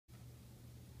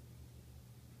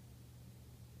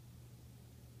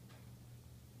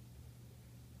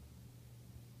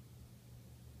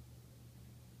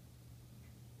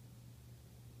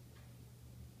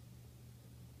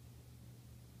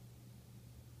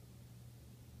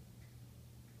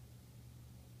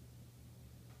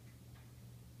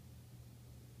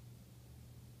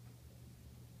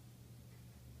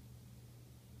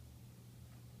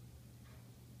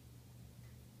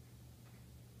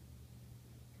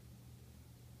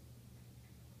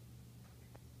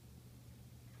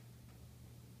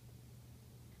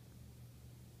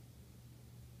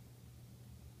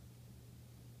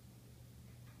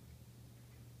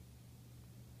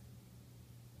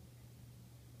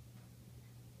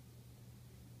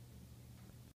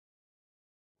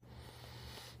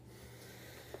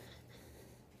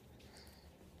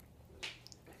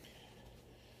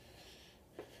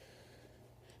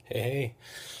Hey,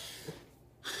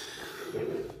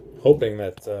 hoping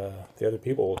that the other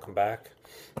people will come back.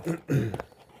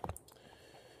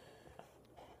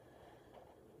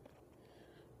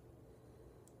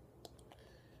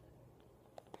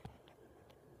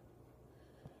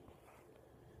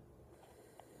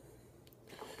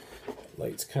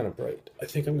 Light's kind of bright. I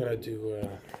think I'm gonna do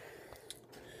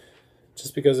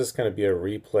just because it's gonna be a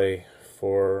replay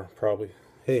for probably.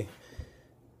 Hey,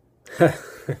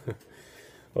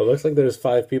 well, it looks like there's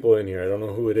 5 people in here. I don't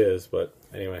know who it is, but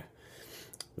anyway,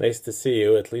 nice to see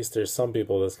you. At least there's some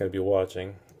people that's gonna be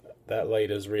watching. That light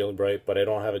is real bright, but I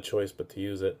don't have a choice but to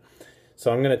use it.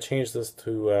 So I'm gonna change this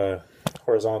to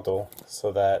horizontal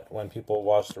so that when people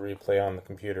watch the replay on the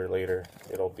computer later,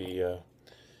 it'll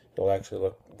actually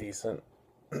look decent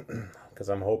because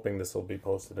I'm hoping this will be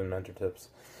posted in Mentor Tips.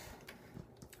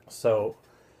 So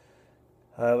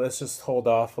let's just hold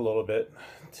off a little bit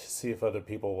to see if other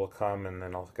people will come, and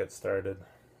then I'll get started.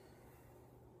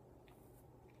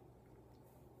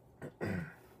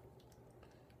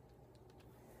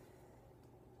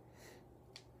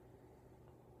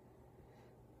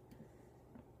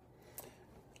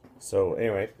 So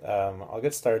anyway, I'll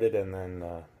get started, and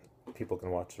then people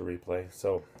can watch the replay.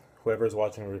 So whoever's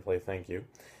watching the replay, thank you.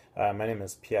 My name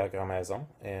is Pierre Grandmaison,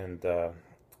 and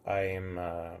I am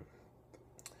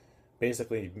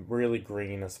basically really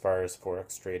green as far as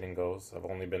forex trading goes. I've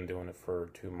only been doing it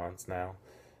for 2 months now,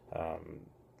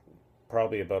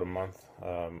 probably about a month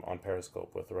on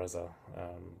Periscope with Reza,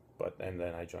 and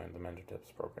then I joined the Mentor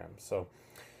Tips program. So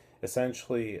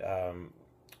essentially,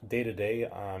 day to day,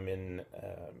 I'm in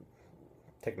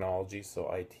technology,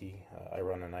 so IT. I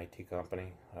run an IT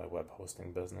company, a web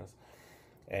hosting business,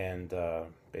 and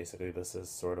basically this is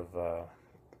sort of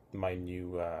my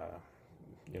new,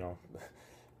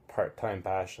 part-time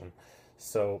passion.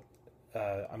 So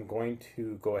I'm going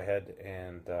to go ahead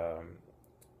and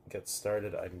get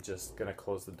started. I'm just gonna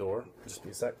close the door. Just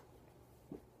be a sec.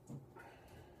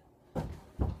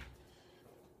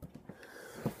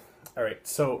 All right,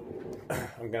 so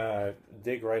I'm gonna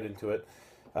dig right into it.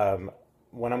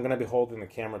 When I'm gonna be holding the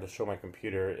camera to show my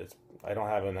computer, I don't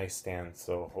have a nice stand,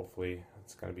 so hopefully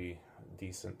it's gonna be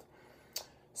decent.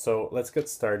 So let's get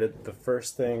started. The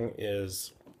first thing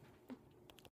is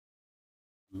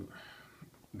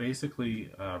basically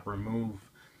remove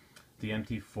the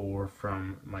MT4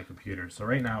 from my computer. So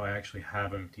right now I actually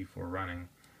have MT4 running,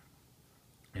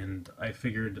 and I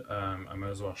figured I might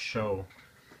as well show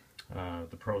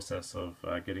the process of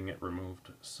getting it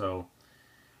removed. So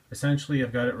essentially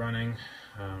I've got it running.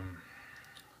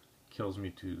 Kills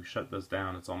me to shut this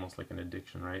down. It's almost like an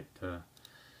addiction, right?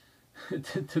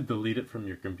 To delete it from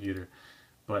your computer.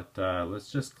 But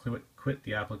let's just quit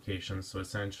the application. So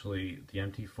essentially the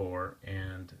MT4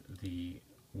 and the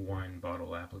wine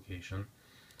bottle application.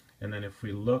 And then if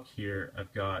we look here,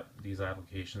 I've got these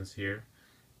applications here.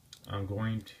 I'm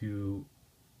going to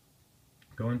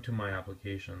go into my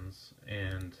applications,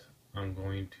 and I'm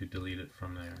going to delete it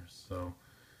from there. So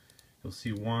you'll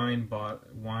see wine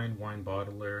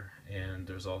bottler, and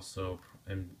there's also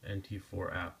an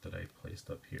MT4 app that I placed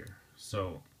up here.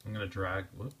 So I'm going to drag,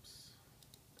 whoops.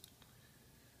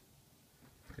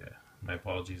 Okay, my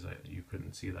apologies, you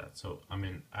couldn't see that. So I'm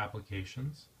in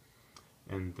applications,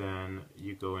 and then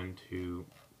you go into,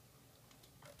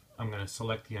 I'm going to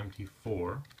select the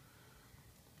MT4,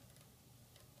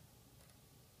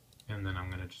 and then I'm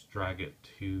going to just drag it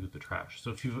to the trash.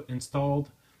 So if you've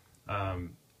installed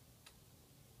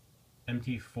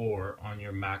MT4 on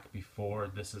your Mac before,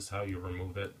 this is how you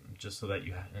remove it, just so that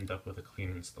you end up with a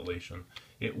clean installation.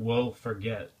 It will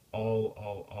forget all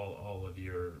of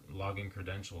your login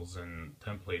credentials and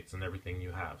templates and everything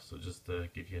you have, so just to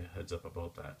give you a heads up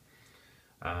about that.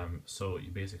 So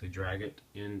you basically drag it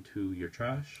into your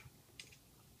trash.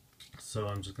 So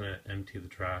I'm just going to empty the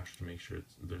trash to make sure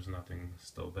there's nothing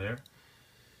still there.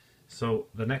 So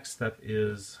the next step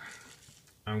is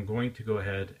I'm going to go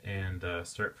ahead and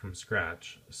start from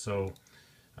scratch. So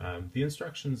the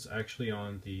instructions actually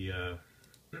on the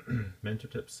Mentor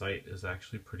Tips site is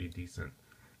actually pretty decent.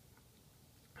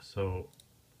 So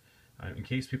in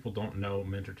case people don't know,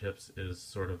 Mentor Tips is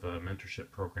sort of a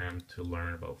mentorship program to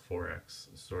learn about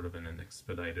forex, sort of in an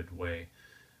expedited way,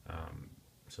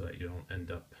 so that you don't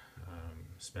end up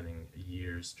spending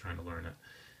years trying to learn it.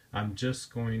 I'm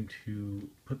just going to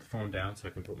put the phone down so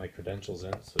I can put my credentials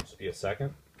in, so just be a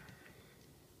second.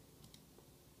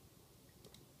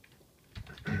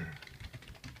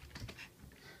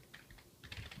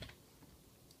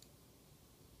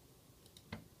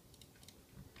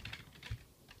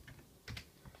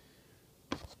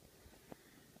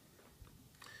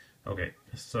 Okay,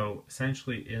 so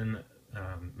essentially in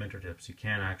mentor tips, you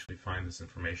can actually find this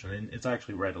information, and it's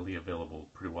actually readily available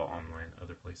pretty well online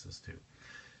other places too.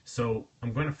 So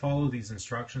I'm going to follow these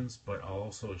instructions, but I'll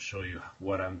also show you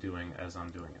what I'm doing as I'm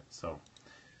doing it. So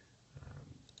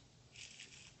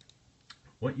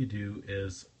what you do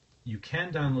is you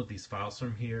can download these files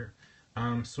from here.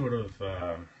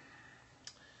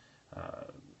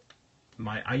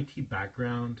 My IT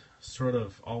background sort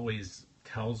of always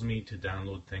tells me to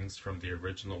download things from the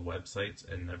original websites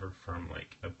and never from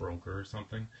like a broker or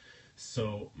something.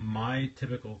 So my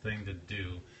typical thing to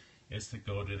do is to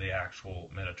go to the actual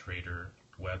MetaTrader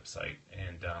website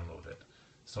and download it.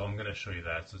 So I'm going to show you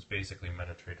that. So it's basically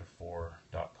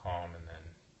metatrader4.com, and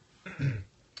then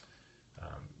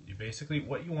you basically,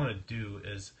 what you want to do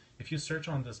is, if you search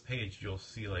on this page, you'll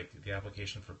see like the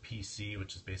application for PC,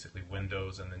 which is basically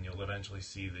Windows, and then you'll eventually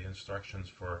see the instructions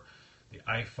for the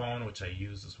iPhone, which I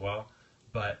use as well.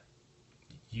 But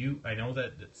I know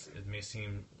that it may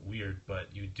seem weird,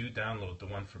 but you do download the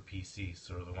one for PC,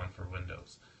 so the one for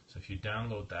Windows. So if you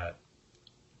download that,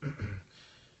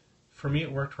 for me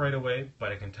it worked right away,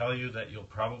 but I can tell you that you'll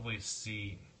probably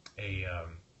see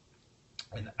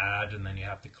an ad, and then you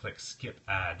have to click skip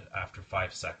ad after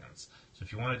 5 seconds. So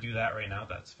if you want to do that right now,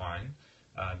 that's fine.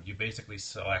 You basically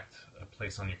select a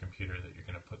place on your computer that you're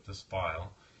going to put this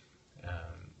file.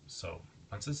 So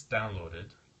once it's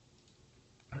downloaded,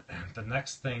 the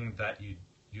next thing that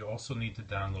you also need to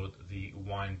download the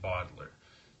wine bottler.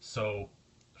 So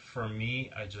for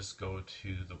me, I just go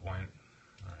to the wine.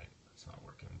 All right, it's not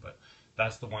working, but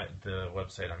that's the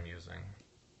website I'm using.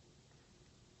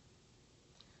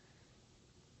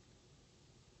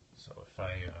 So if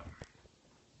I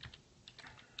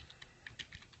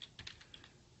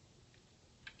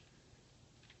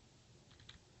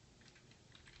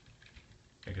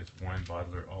guess wine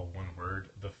bottler, all one word,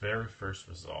 the very first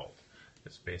result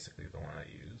is basically the one I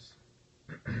use.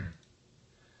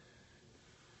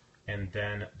 And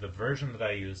then the version that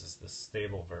I use is the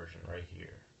stable version right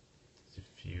here. So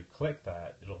if you click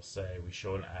that, it'll say we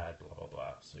show an ad, blah blah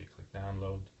blah. So you click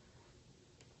download.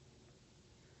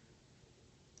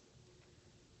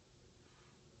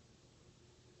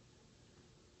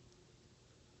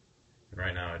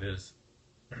 Right now it is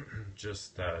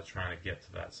just trying to get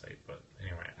to that site, but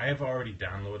anyway, I have already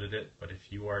downloaded it, but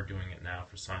if you are doing it now,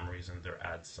 for some reason their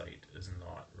ad site is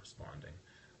not responding.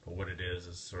 But what it is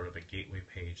sort of a gateway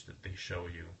page that they show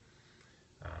you,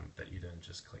 that you then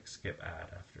just click skip ad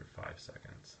after 5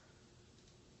 seconds.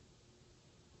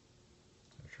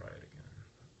 I'll try it again.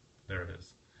 There it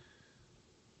is.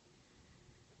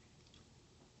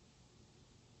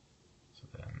 So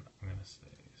then I'm going to stay,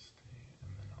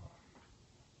 and then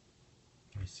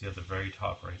you see at the very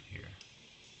top right here,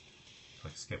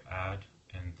 click skip ad,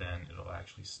 and then it'll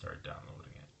actually start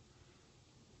downloading it.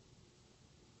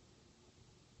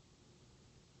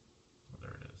 Well,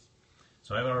 there it is.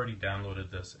 So I've already downloaded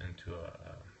this into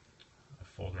a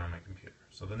folder on my computer.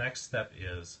 So the next step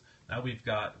is, now we've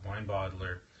got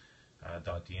winebottler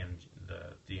 .dmg,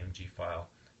 the DMG file,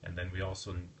 and then we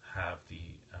also have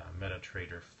the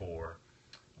MetaTrader 4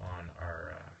 on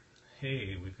our,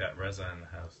 hey, we've got Reza in the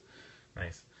house.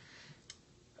 Nice.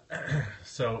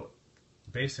 So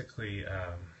basically,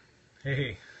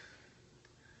 hey,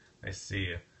 nice to see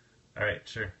you. All right,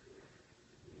 sure.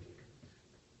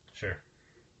 Sure.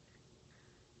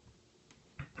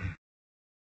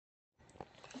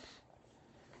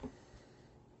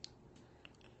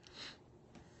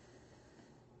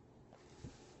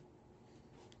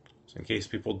 So in case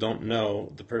people don't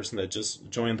know, the person that just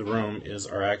joined the room is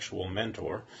our actual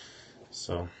mentor.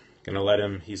 So gonna let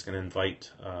him, he's gonna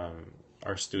invite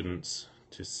our students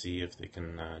to see if they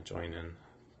can join in.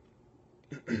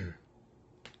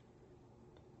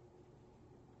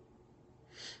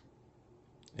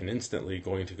 And instantly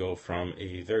going to go from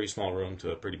a very small room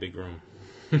to a pretty big room.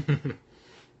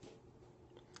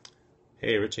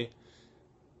 Hey Richie.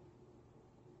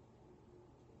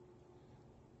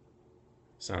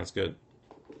 Sounds good.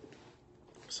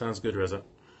 Sounds good, Reza.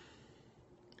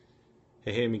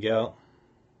 Hey Miguel.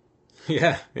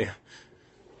 Yeah,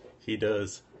 he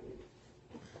does.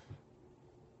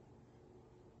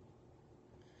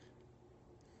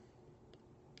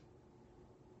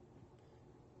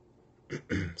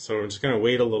 So we're just going to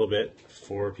wait a little bit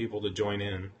for people to join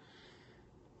in.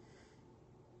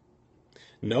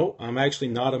 No, I'm actually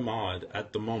not a mod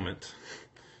at the moment.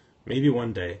 Maybe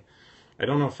one day. I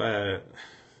don't know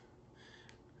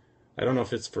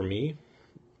if it's for me.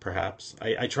 Perhaps.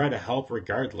 I try to help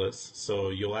regardless, so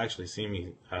you'll actually see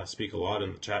me speak a lot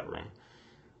in the chat room.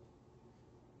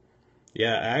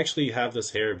 Yeah, I actually have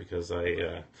this hair because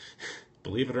I,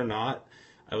 believe it or not,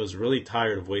 I was really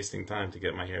tired of wasting time to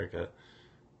get my hair cut.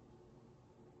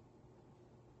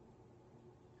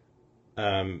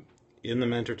 In the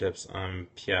mentor tips, I'm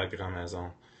Pierre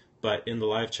Grandmaison. But in the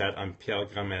live chat, I'm Pierre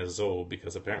Grandmaison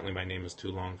because apparently my name is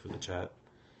too long for the chat.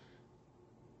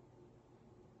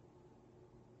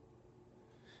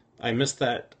 I missed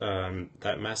that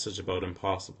that message about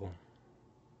impossible.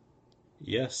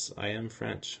 Yes, I am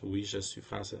French. Oui, je suis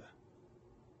français.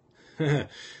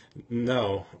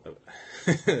 No.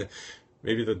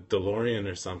 Maybe the DeLorean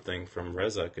or something from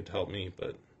Reza could help me,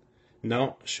 but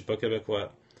no, je suis pas québécois.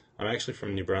 I'm actually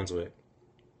from New Brunswick.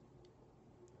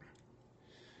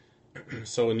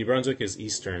 So New Brunswick is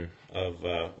eastern of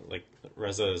like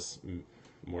Reza is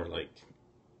more like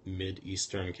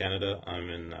mid-eastern Canada. I'm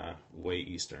in way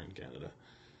eastern Canada.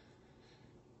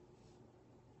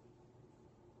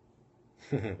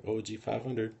 OG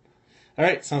 500. All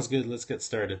right, sounds good. Let's get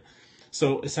started.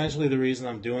 So essentially the reason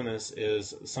I'm doing this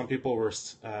is some people were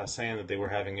saying that they were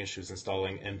having issues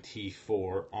installing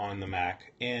MT4 on the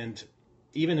Mac, and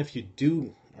even if you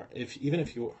do, even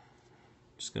if you, I'm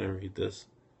just going to read this.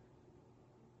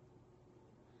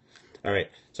 All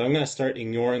right, so I'm going to start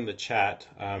ignoring the chat.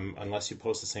 Unless you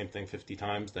post the same thing 50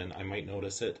 times, then I might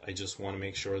notice it. I just want to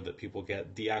make sure that people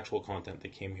get the actual content they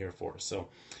came here for. So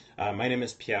my name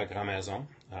is Pierre Grandmaison,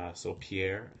 so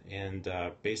Pierre, and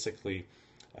basically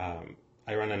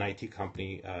I run an IT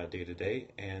company day to day,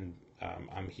 and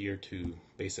I'm here to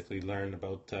basically learn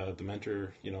about the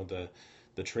mentor, you know, the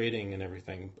trading and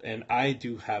everything. And I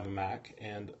do have a Mac,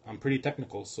 and I'm pretty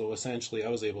technical, so essentially I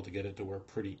was able to get it to work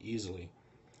pretty easily.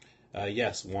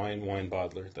 Yes, wine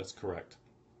bottler, that's correct.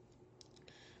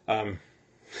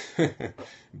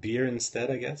 Beer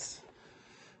instead, I guess.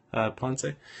 Ponce.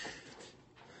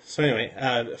 So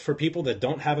anyway, for people that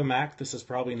don't have a Mac, this is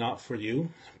probably not for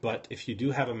you. But if you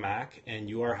do have a Mac and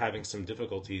you are having some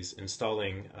difficulties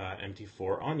installing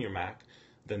MT4 on your Mac,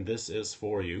 then this is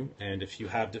for you. And if you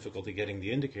have difficulty getting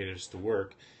the indicators to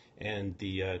work and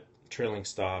the trailing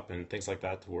stop and things like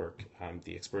that to work,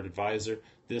 the expert advisor,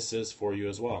 this is for you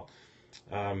as well.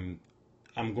 I'm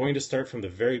going to start from the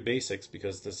very basics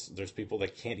because there's people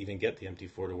that can't even get the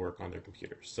MT4 to work on their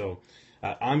computer. So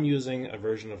I'm using a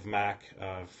version of Mac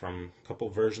from a couple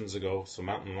versions ago, so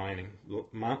Mountain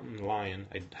Lion.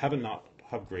 I haven't not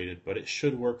upgraded, but it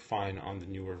should work fine on the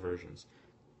newer versions.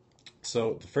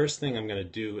 So the first thing I'm going to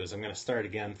do is I'm going to start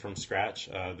again from scratch.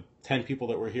 The 10 people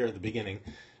that were here at the beginning,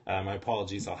 my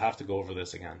apologies, I'll have to go over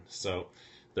this again. So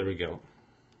there we go.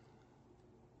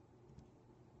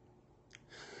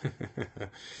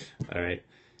 All right.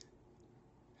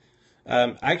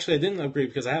 Actually, I didn't upgrade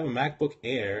because I have a MacBook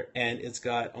Air and it's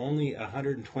got only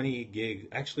 120 gig,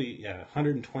 actually, yeah,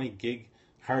 120 gig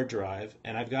hard drive,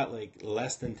 and I've got like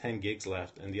less than 10 gigs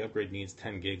left, and the upgrade needs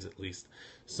 10 gigs at least.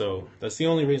 So that's the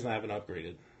only reason I haven't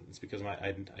upgraded. It's because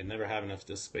I never have enough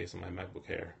disk space on my MacBook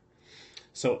Air.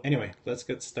 So anyway, let's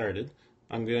get started.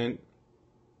 I'm going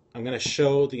to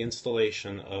show the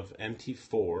installation of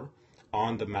MT4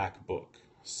 on the MacBook.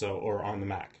 So, or on the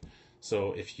Mac.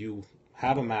 So if you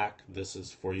have a Mac, this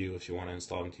is for you if you want to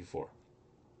install MT4.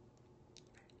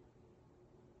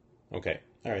 Okay,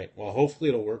 all right, well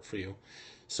hopefully it'll work for you.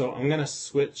 So I'm going to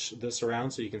switch this around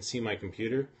so you can see my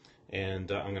computer,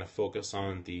 and I'm going to focus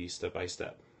on the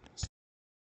step-by-step.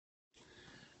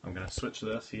 I'm going to switch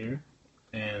this here,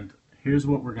 and here's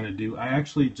what we're going to do. I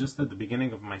actually, just at the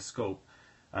beginning of my scope,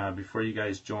 before you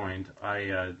guys joined,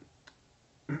 I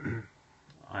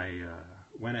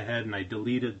went ahead and I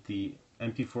deleted the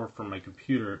MT4 from my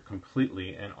computer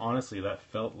completely, and honestly that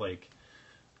felt like,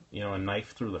 you know, a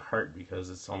knife through the heart, because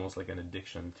it's almost like an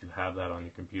addiction to have that on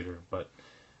your computer. But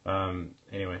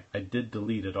anyway, I did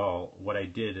delete it all. What I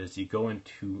did is you go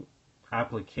into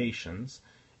applications,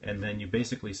 and then you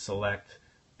basically select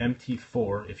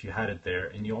MT4 if you had it there,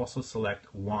 and you also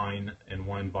select wine and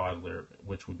wine bottler,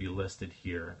 which would be listed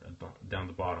here down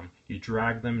the bottom. You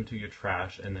drag them into your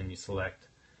trash, and then you select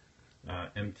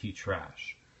MT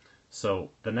trash.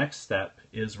 So the next step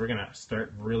is we're going to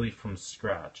start really from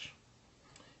scratch.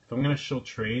 If I'm going to show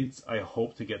trades, I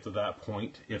hope to get to that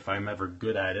point if I'm ever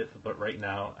good at it, but right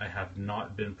now I have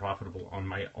not been profitable on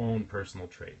my own personal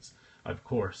trades. Of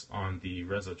course, on the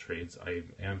Reza trades I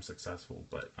am successful,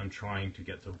 but I'm trying to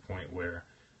get to a point where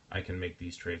I can make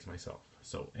these trades myself.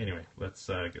 So anyway, let's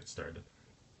get started.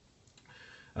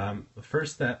 The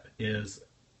first step is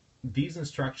these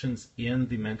instructions in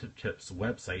the Mentor Tips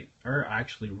website are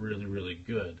actually really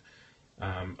good.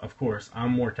 Of course, I'm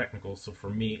more technical, so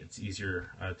for me it's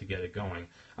easier to get it going.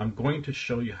 I'm going to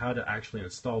show you how to actually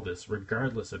install this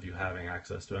regardless of you having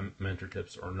access to Mentor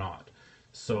Tips or not.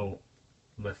 So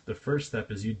the first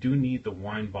step is you do need the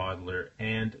wine bottler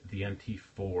and the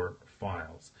MT4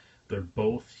 files. They're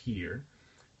both here.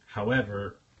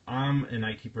 However, I'm an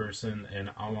IT person and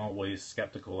I'm always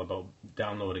skeptical about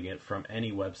downloading it from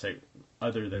any website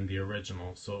other than the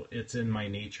original. So it's in my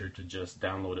nature to just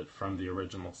download it from the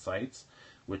original sites,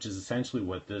 which is essentially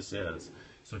what this is.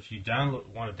 So if you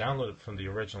want to download it from the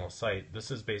original site,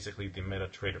 this is basically the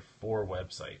MetaTrader 4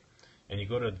 website. And you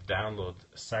go to the download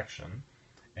section,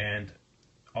 and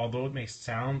although it may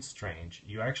sound strange,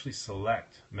 you actually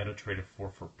select MetaTrader 4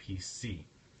 for PC.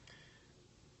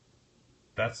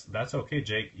 That's okay,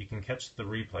 Jake. You can catch the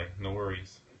replay. No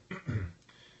worries.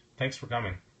 Thanks for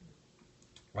coming.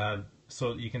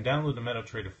 So you can download the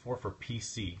MetaTrader 4 for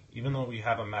PC. Even though we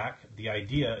have a Mac, the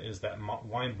idea is that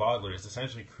Wine Bottler is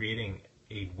essentially creating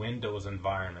a Windows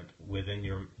environment within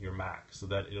your Mac so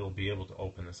that it'll be able to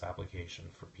open this application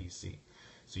for PC.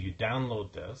 So you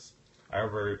download this.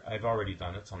 I've already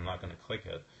done it, so I'm not going to click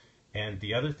it. And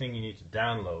the other thing you need to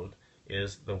download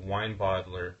is the Wine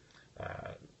Bottler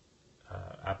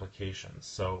application.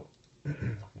 So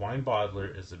Wine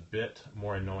Bottler is a bit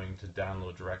more annoying to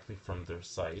download directly from their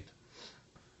site.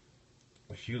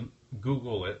 If you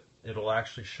Google it, it'll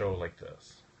actually show like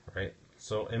this, right?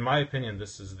 So in my opinion,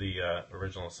 this is the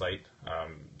original site.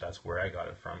 That's where I got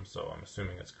it from, so I'm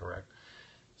assuming it's correct.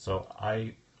 So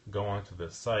I go onto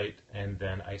this site and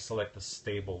then I select the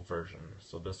stable version.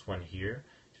 So this one here,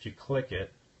 if you click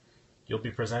it, you'll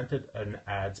be presented an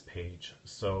ads page.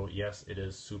 So yes, it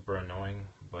is super annoying,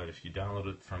 but if you download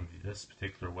it from this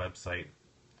particular website,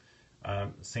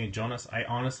 St. Jonas, I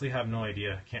honestly have no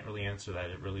idea. I can't really answer that.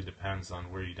 It really depends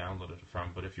on where you downloaded it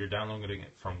from. But if you're downloading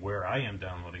it from where I am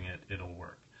downloading it, it'll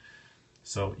work.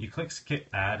 So you click skip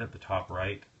ad at the top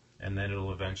right, and then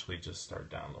it'll eventually just start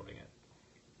downloading it.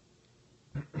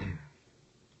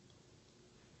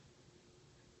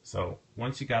 So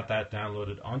once you got that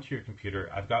downloaded onto your computer,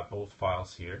 I've got both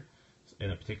files here in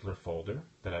a particular folder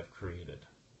that I've created.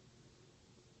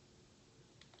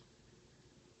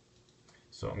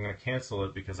 So I'm going to cancel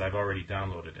it because I've already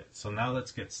downloaded it. So now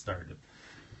let's get started.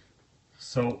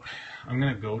 So I'm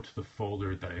going to go to the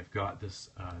folder that I've got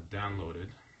this downloaded.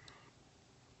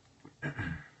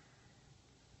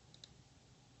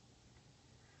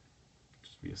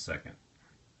 Just be a second.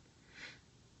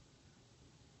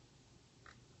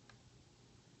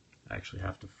 I actually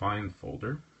have to find the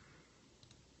folder.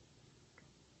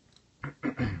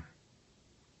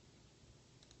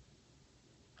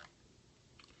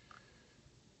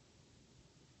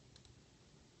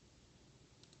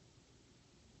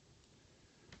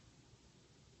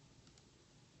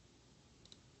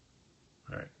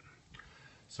 Alright,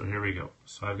 so here we go.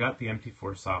 So I've got the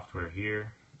MT4 software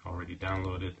here, already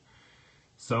downloaded.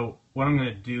 So what I'm going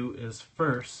to do is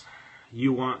first,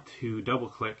 you want to double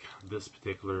click this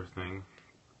particular thing.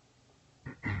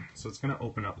 So it's going to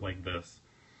open up like this.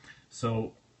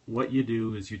 So what you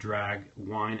do is you drag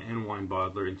Wine and Wine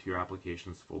Bottler into your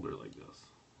applications folder like this.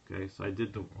 Okay, so I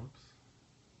did the, whoops.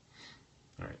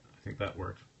 Alright, I think that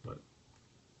worked, but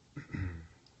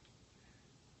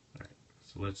alright,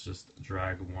 so let's just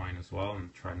drag Wine as well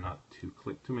and try not to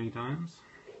click too many times.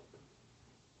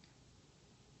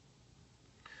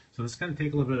 So this is going to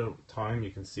take a little bit of time.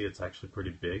 You can see it's actually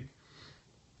pretty big.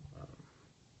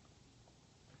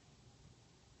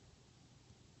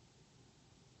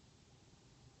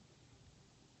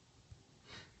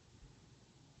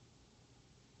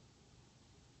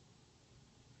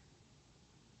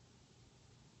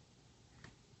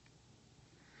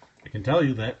 I can tell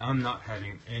you that I'm not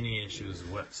having any issues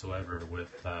whatsoever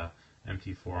with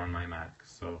MT4 on my Mac.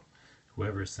 So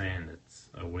whoever's saying it's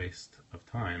a waste of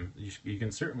time, you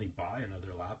can certainly buy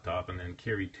another laptop and then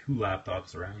carry 2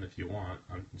 laptops around if you want.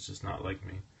 It's just not like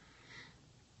me.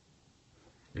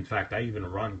 In fact, I even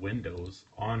run Windows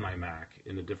on my Mac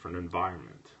in a different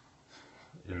environment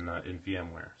in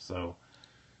VMware. So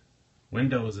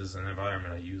Windows is an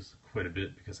environment I use quite a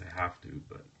bit because I have to,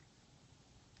 but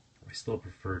I still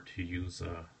prefer to use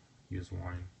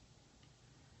Wine.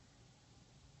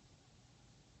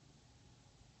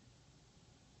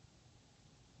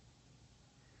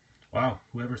 Wow,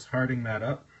 whoever's harding that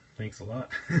up, thanks a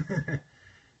lot.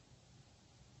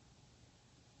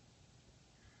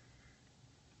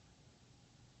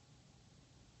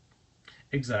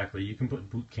 Exactly, you can put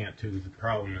boot camp too. The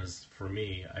problem is, for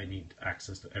me, I need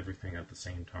access to everything at the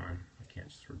same time. I can't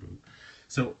just reboot.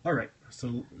 So, alright,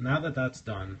 so now that that's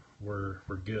done, we're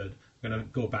good. I'm going to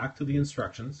go back to the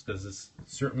instructions, because it's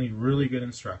certainly really good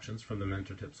instructions from the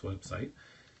Mentor Tips website.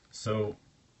 So,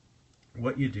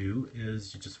 what you do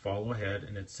is you just follow ahead,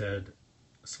 and it said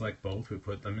select both. We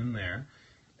put them in there.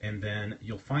 and then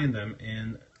you'll find them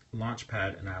in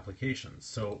Launchpad and Applications.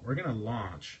 So we're going to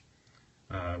launch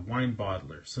Wine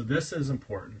Bottler. So this is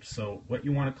important. So what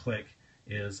you want to click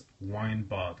is Wine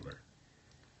Bottler.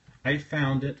 I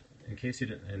found it, in case you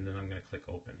didn't, and then I'm going to click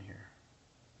Open here.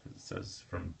 It says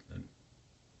from a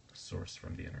source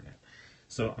from the internet.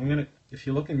 So I'm going to, if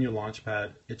you look in your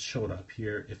Launchpad, it showed up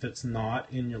here. If it's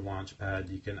not in your Launchpad,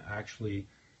 you can actually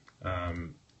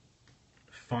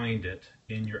find it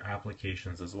in your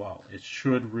applications as well. It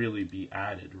should really be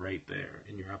added right there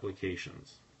in your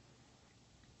applications.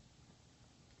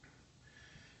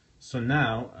 So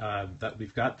now that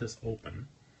we've got this open,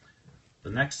 the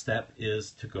next step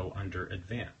is to go under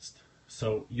Advanced.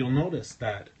 So you'll notice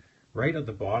that right at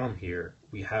the bottom here,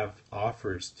 we have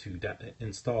offers to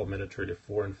install MetaTrader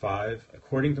 4 and 5.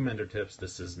 According to MentorTips,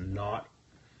 this is not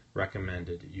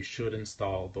recommended. You should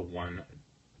install the one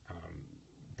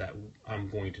that I'm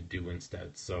going to do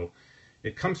instead. So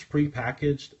it comes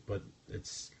pre-packaged, but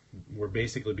we're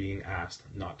basically being asked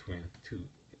not to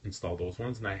install those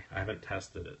ones, and I haven't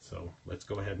tested it. So let's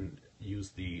go ahead and use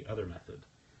the other method.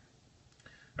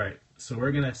 Alright, so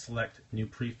we're going to select new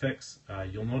prefix.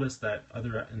 You'll notice that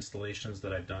other installations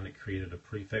that I've done, it created a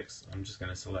prefix. I'm just going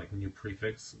to select new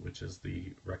prefix, which is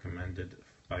the recommended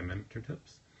by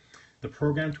MentorTips. The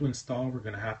program to install, we're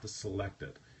going to have to select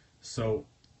it. So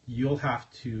you'll have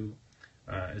to,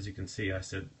 as you can see, I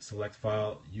said select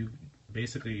file. You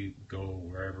basically go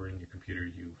wherever in your computer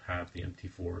you have the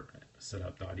MT4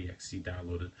 setup.exe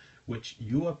downloaded, which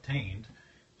you obtained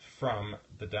from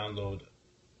the download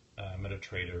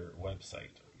MetaTrader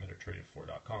website,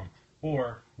 metatrader4.com,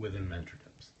 or within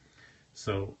MentorTips.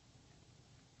 So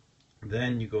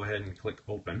then you go ahead and click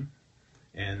Open,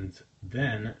 and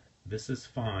then this is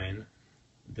fine.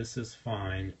 This is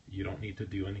fine. You don't need to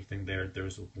do anything there.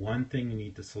 There's one thing you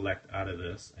need to select out of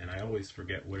this, and I always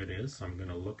forget what it is, so I'm going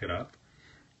to look it up.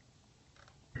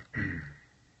 It's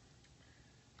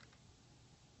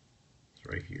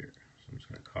right here. So I'm just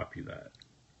going to copy that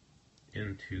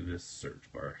into this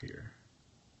search bar here,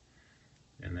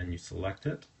 and then you select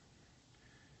it,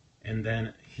 and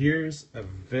then here's a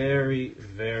very,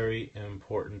 very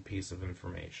important piece of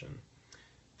information: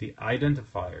 the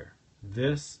identifier.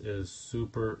 This is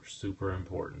super, super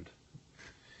important.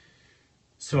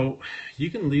 So you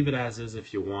can leave it as is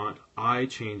if you want. I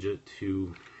change it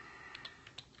to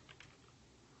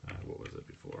what was it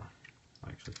before? I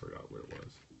actually forgot what it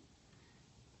was.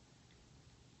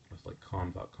 It's like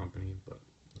com.company, but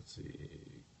let's see,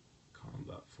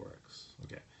 com.forex.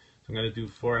 Okay, so I'm going to do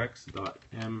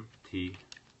forex.mt4.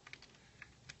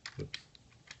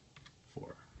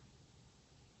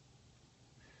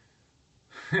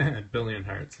 A billion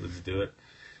hearts. Let's do it.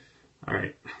 All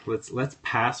right, let's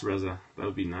pass Reza. That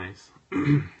would be nice.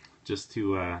 Just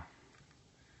to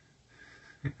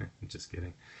just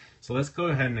kidding. So let's go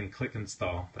ahead and click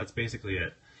install. That's basically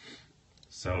it.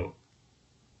 So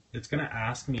it's going to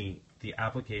ask me the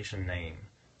application name.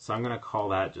 So I'm going to call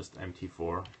that just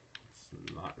MT4. It's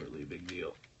not really a big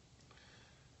deal.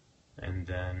 And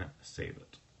then save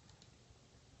it.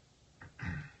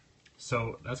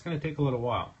 So that's going to take a little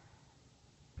while.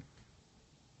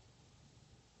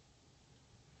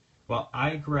 Well,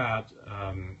 I grabbed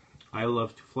I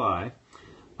Love to Fly.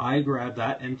 I grabbed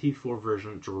that MT4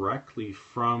 version directly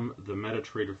from the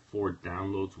MetaTrader 4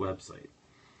 downloads website.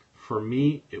 For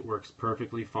me, it works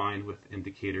perfectly fine with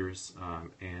indicators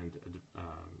and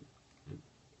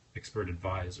expert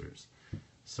advisors.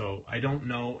 So I don't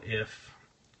know if,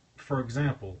 for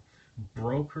example,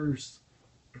 brokers,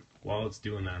 while it's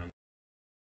doing that,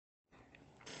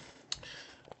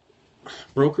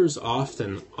 brokers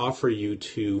often offer you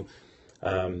to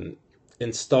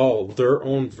install their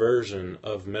own version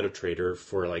of MetaTrader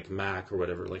for like Mac or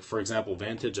whatever. Like for example,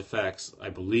 Vantage FX, I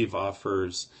believe,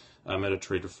 offers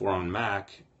MetaTrader 4 on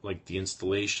Mac, like the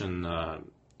installation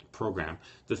program.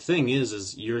 The thing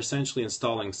is you're essentially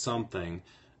installing something,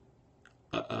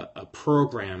 a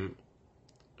program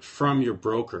from your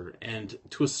broker, and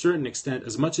to a certain extent,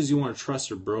 as much as you want to trust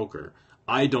your broker,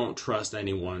 I don't trust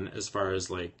anyone as far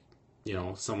as like, you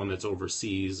know, someone that's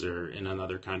overseas or in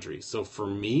another country. So for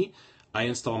me, I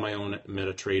install my own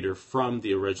MetaTrader from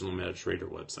the original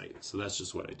MetaTrader website. So that's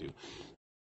just what I do.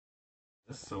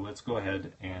 So let's go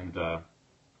ahead and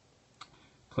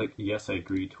click yes, I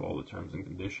agree to all the terms and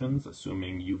conditions,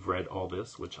 assuming you've read all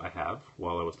this, which I have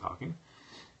while I was talking.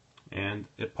 And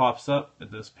it pops up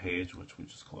at this page, which we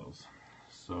just closed.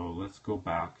 So let's go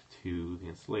back to the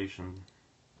installation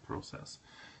process.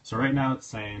 So right now it's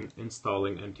saying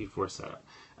installing MT4 setup.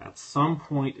 At some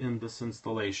point in this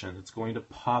installation, it's going to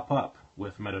pop up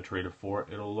with MetaTrader 4.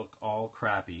 It'll look all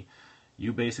crappy.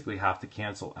 You basically have to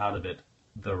cancel out of it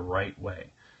the right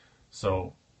way.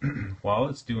 So while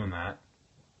it's doing that,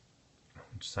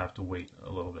 just have to wait a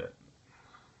little bit.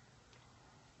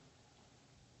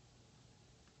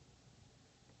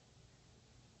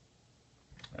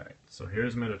 Alright, so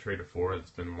here's MetaTrader 4.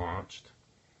 It's been launched.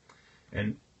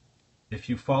 And if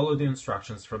you follow the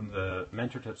instructions from the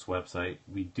MentorTips website,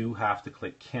 we do have to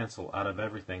click cancel out of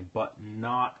everything, but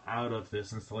not out of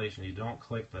this installation. You don't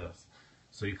click this.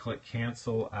 So you click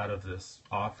cancel out of this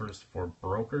offers for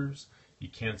brokers. You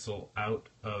cancel out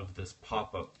of this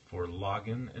pop-up for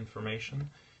login information.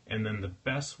 And then the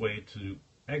best way to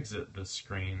exit this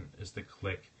screen is to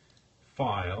click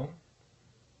file.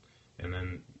 And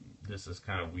then this is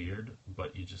kind of weird,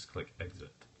 but you just click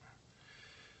exit.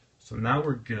 So now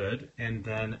we're good, and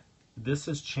then this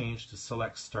has changed to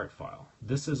select start file.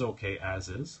 This is okay as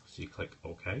is, so you click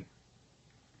OK.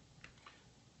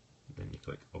 Then you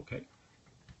click OK.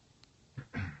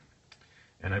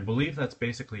 And I believe that's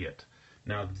basically it.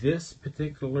 Now this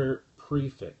particular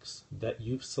prefix that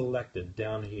you've selected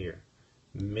down here,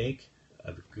 make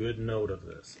a good note of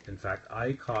this. In fact,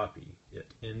 I copy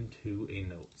it into a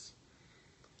notes.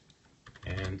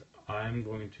 And I'm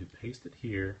going to paste it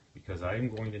here because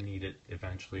I'm going to need it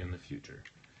eventually in the future.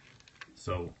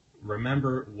 So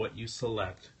remember what you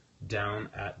select down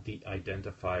at the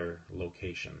identifier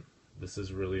location. This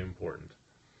is really important.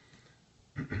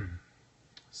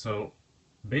 So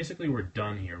basically we're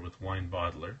done here with Wine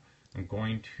Bottler. I'm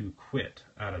going to quit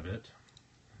out of it.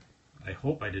 I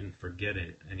hope I didn't forget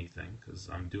anything because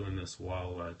I'm doing this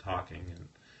while talking, and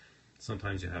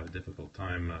sometimes you have a difficult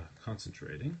time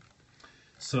concentrating.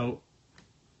 So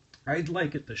I'd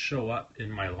like it to show up in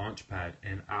my Launchpad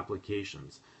and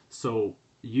applications. So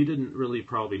you didn't really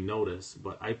probably notice,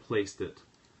 but I placed it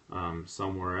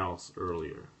somewhere else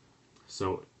earlier.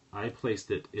 So I placed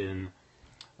it in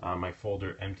my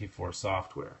folder MT4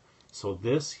 software. So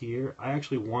this here, I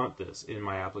actually want this in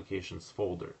my applications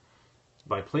folder.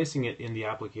 By placing it in the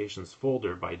applications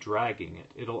folder, by dragging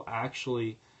it, it'll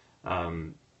actually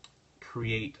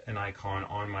create an icon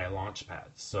on my Launchpad.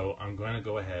 So I'm going to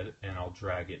go ahead and I'll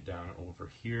drag it down over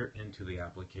here into the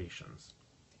applications.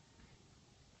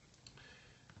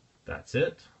 That's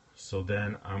it. So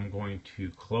then I'm going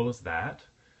to close that,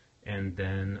 and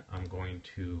then I'm going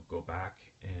to go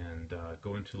back and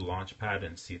go into the Launchpad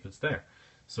and see if it's there.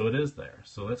 So it is there.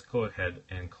 So let's go ahead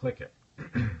and click it.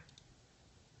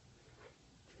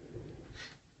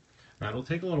 Now it'll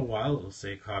take a little while. It'll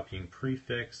say copying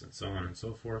prefix and so on and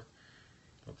so forth.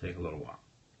 It'll take a little while.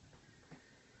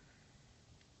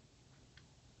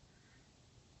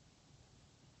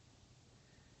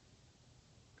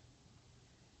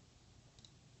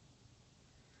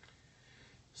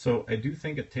 So I do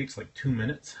think it takes like 2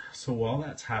 minutes. So while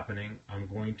that's happening, I'm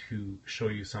going to show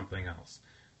you something else.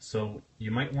 So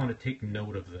you might want to take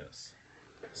note of this.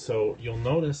 So you'll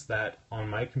notice that on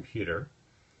my computer,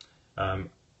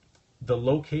 the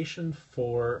location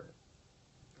for,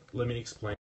 let me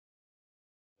explain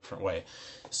a different way.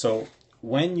 So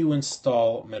when you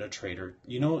install MetaTrader,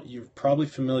 you know, you're probably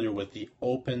familiar with the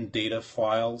Open Data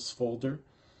Files folder.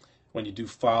 When you do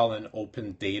file and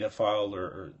open data file,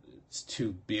 or it's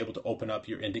to be able to open up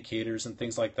your indicators and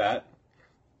things like that.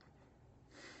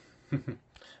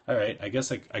 All right, I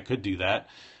guess I could do that.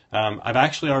 I've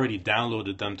actually already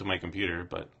downloaded them to my computer,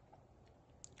 but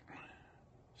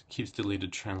it keeps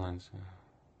deleted trend lines.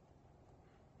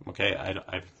 Okay,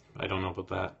 I don't know about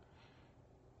that.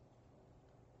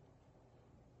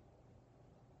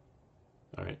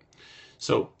 All right.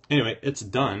 So anyway, it's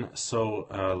done. So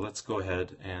let's go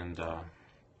ahead and all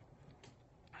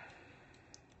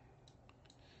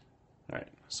right.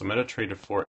 So MetaTrader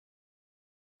 4.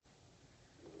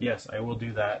 Yes, I will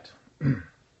do that.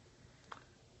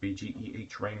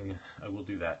 BGEH ring. I will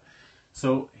do that.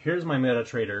 So here's my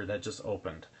MetaTrader that just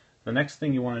opened. The next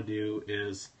thing you want to do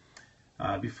is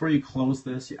before you close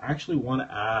this, you actually want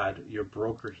to add your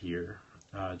broker here.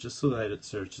 Just so that it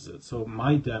searches it. So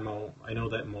my demo, I know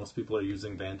that most people are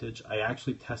using Vantage. I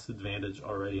actually tested Vantage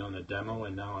already on the demo,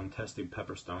 and now I'm testing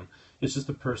Pepperstone. It's just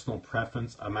a personal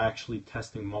preference. I'm actually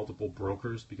testing multiple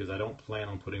brokers because I don't plan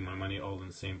on putting my money all in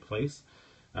the same place,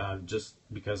 just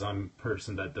because I'm a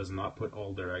person that does not put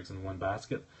all their eggs in one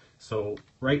basket. So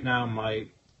right now my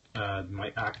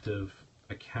my active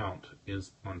account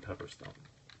is on Pepperstone.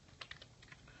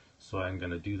 So I'm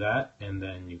going to do that, and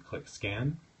then you click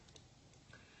scan.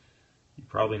 You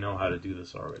probably know how to do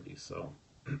this already, so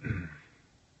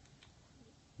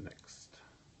next.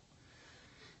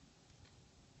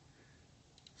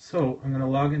 So I'm going to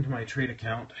log into my trade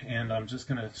account, and I'm just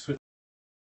going to switch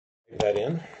that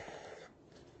in.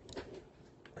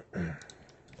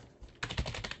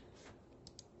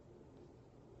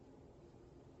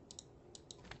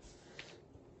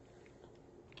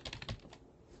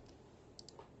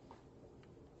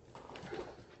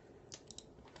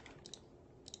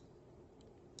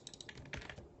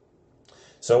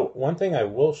 So one thing I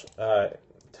will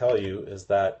tell you is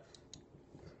that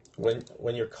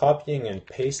when you're copying and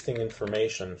pasting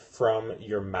information from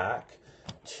your Mac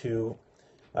to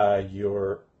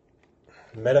your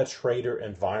MetaTrader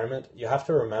environment, you have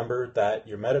to remember that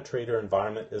your MetaTrader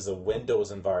environment is a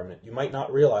Windows environment. You might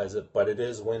not realize it, but it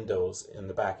is Windows in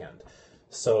the back end.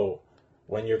 So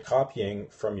when you're copying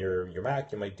from your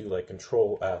Mac, you might do like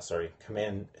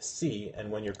Command C, and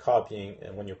when you're copying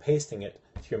and when you're pasting it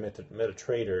to your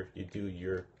MetaTrader, you do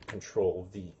your Control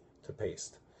V to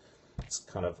paste. It's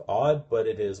kind of odd, but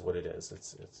it is what it is.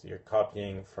 It's you're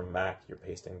copying from Mac, you're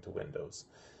pasting to Windows.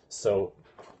 So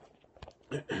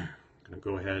I'm going to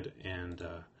go ahead and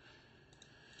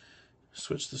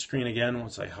switch the screen again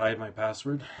once I hide my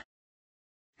password.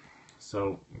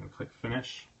 So I'm going to click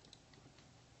Finish.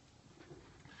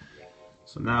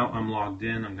 So now I'm logged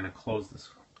in. I'm going to close this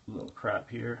little crap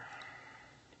here.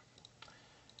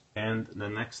 And the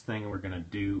next thing we're going to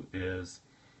do is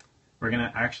we're going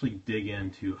to actually dig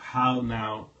into how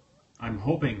now, I'm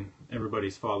hoping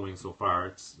everybody's following so far,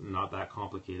 it's not that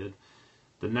complicated.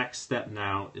 The next step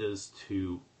now is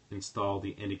to install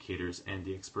the indicators and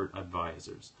the expert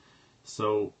advisors.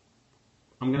 So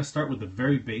I'm going to start with the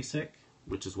very basic,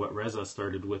 which is what Reza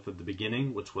started with at the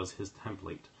beginning, which was his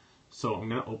template. So I'm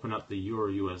going to open up the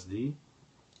EURUSD.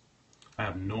 I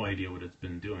have no idea what it's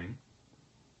been doing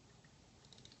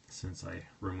since I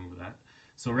removed that.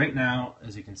 So right now,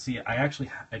 as you can see, I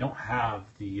don't have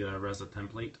the Reza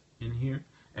template in here,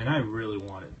 and I really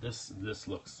want it. This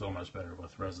looks so much better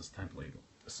with Reza's template.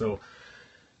 So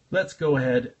let's go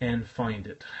ahead and find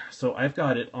it. So I've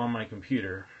got it on my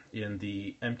computer in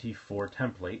the MT4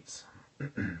 templates.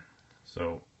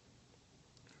 So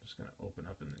I'm just going to open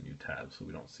up in the new tab so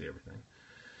we don't see everything.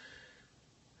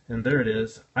 And there it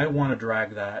is. I want to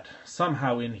drag that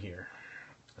somehow in here,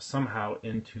 somehow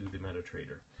into the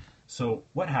MetaTrader. So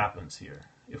what happens here?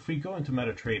 If we go into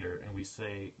MetaTrader and we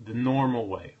say the normal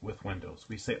way with Windows,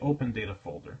 we say open data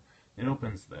folder, it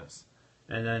opens this,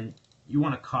 and then you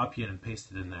want to copy it and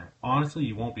paste it in there. Honestly,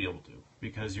 you won't be able to,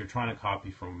 because you're trying to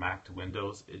copy from Mac to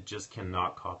Windows. It just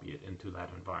cannot copy it into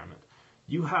that environment.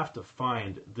 You have to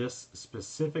find this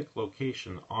specific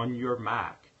location on your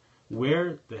Mac.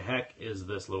 Where the heck is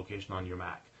this location on your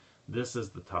Mac? This is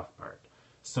the tough part.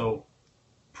 So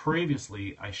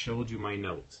previously I showed you my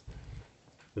notes.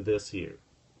 This here.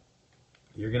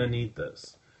 You're going to need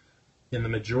this. In the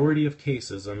majority of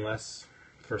cases, unless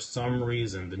for some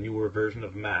reason the newer version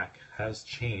of Mac has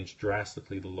changed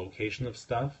drastically the location of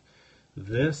stuff,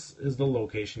 this is the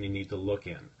location you need to look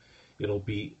in. It'll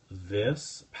be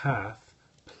this path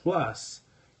plus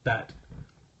that,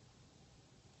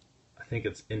 I think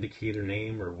it's indicator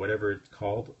name or whatever it's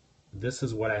called. This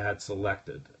is what I had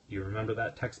selected. You remember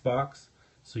that text box?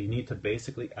 So you need to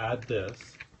basically add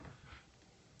this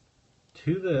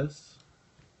to this,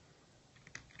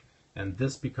 and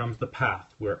this becomes the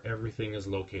path where everything is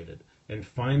located. And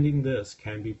finding this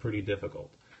can be pretty difficult.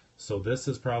 So this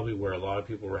is probably where a lot of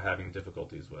people were having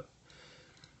difficulties with.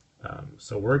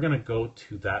 So we're going to go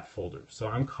to that folder. So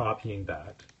I'm copying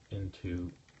that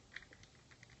into,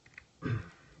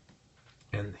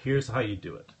 and here's how you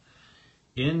do it.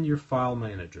 In your file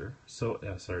manager,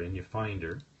 in your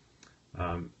Finder,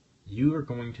 you are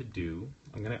going to do,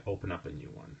 I'm going to open up a new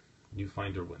one, new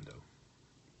Finder window.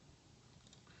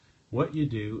 What you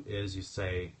do is you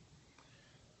say,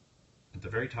 at the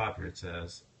very top here it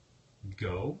says,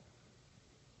 go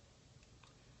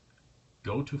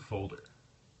to folder.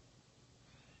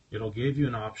 It'll give you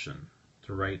an option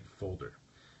to write folder.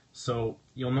 So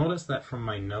you'll notice that from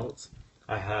my notes,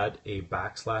 I had a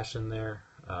backslash in there.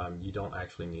 You don't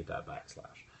actually need that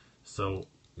backslash. So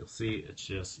you'll see it's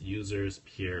just users,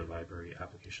 Pierre, library,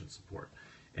 application support.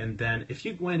 And then if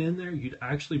you went in there, you'd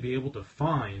actually be able to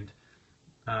find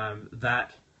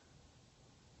that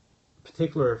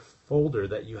particular folder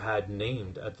that you had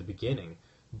named at the beginning.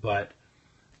 But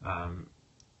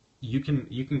you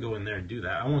can go in there and do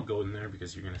that. I won't go in there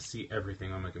because you're going to see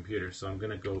everything on my computer. So I'm going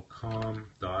to go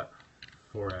com.forex.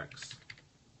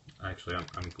 Actually,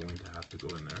 I'm going to have to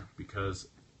go in there because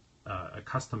a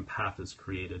custom path is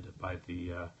created by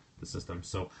the system.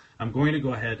 So I'm going to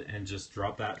go ahead and just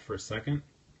drop that for a second,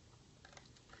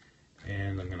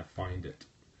 and I'm going to find it.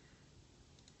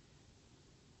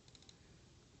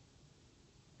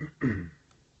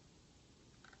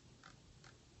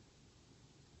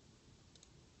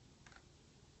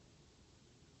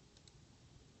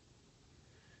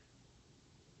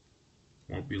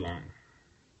 be long.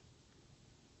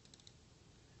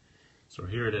 So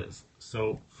here it is.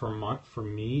 So for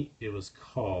me, it was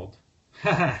called.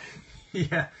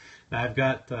 Yeah, I've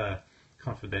got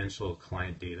confidential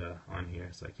client data on here,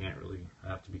 so I can't really. I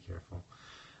have to be careful.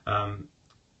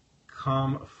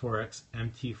 Forex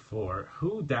MT4.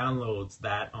 Who downloads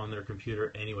that on their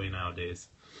computer anyway nowadays?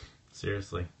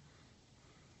 Seriously,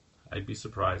 I'd be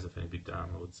surprised if anybody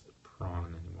downloads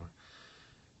prawn anymore.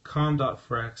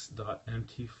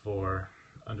 com.forex.mt4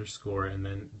 underscore, and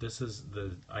then this is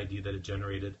the ID that it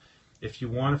generated. If you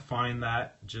want to find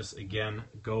that, just again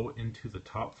go into the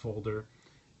top folder.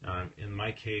 In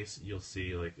my case, you'll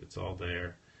see like it's all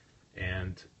there,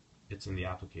 and it's in the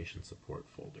application support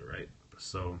folder, right?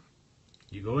 So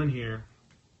you go in here.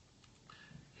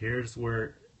 Here's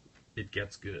where it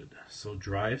gets good. So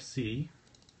drive C,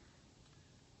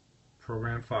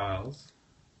 program files,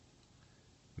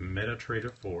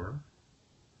 MetaTrader 4,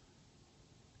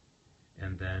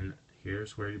 and then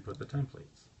here's where you put the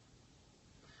templates.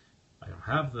 I don't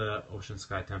have the Ocean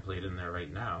Sky template in there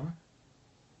right now.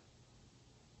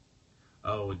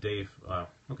 Oh, Dave,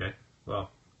 okay,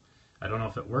 well, I don't know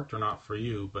if it worked or not for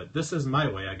you, but this is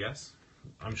my way, I guess.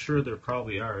 I'm sure there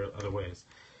probably are other ways.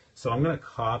 So I'm going to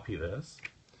copy this,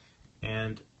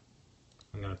 and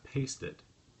I'm going to paste it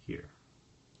here.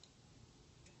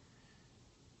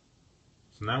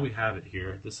 So now we have it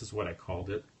here. This is what I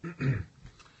called it.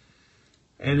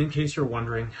 And in case you're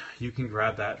wondering, you can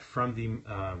grab that from the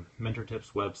Mentor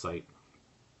Tips website.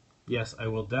 Yes, I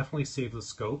will definitely save the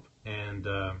scope, and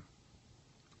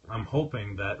I'm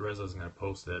hoping that Reza is going to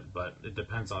post it, but it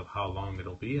depends on how long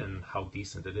it'll be and how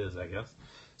decent it is, I guess.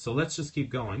 So let's just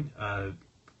keep going.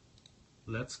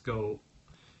 Let's go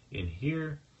in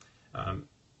here.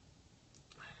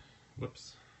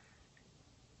 Whoops.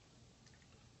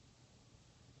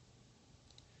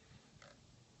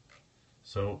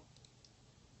 So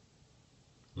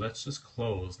let's just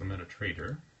close the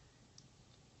MetaTrader.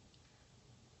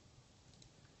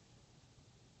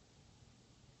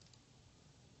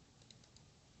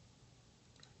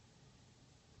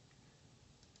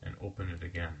 And open it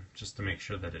again, just to make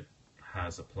sure that it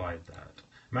has applied that.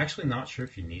 I'm actually not sure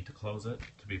if you need to close it,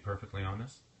 to be perfectly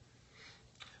honest.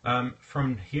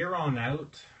 From here on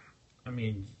out, I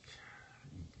mean,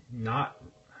 not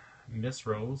miss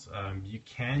rows. You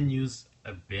can use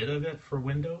a bit of it for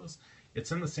Windows.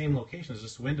 It's in the same location, it's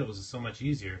just Windows is so much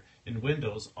easier. In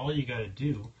Windows, all you gotta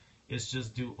do is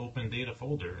just do open data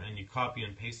folder, and you copy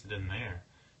and paste it in there.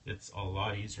 It's a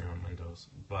lot easier on Windows,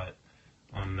 but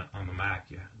on the Mac,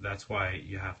 yeah, that's why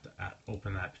you have to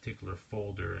open that particular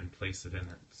folder and place it in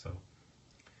it. So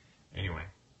anyway,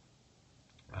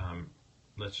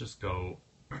 let's just go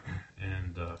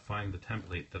and find the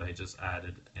template that I just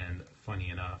added, and funny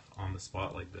enough, on the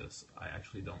spot like this, I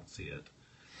actually don't see it.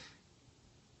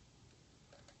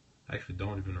 I actually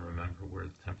don't even remember where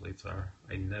the templates are.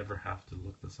 I never have to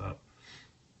look this up.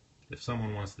 If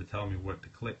someone wants to tell me what to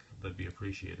click, that'd be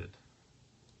appreciated.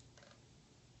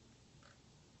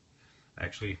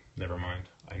 Actually, never mind.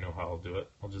 I know how I'll do it.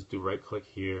 I'll just do right click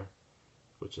here,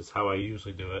 which is how I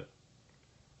usually do it.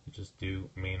 Just do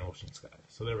main Ocean Sky.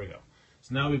 So there we go.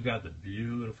 So now we've got the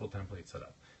beautiful template set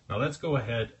up. Now let's go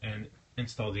ahead and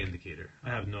install the indicator. I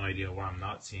have no idea why I'm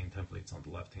not seeing templates on the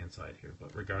left hand side here,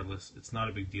 but regardless, it's not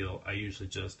a big deal. I usually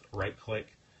just right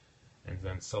click and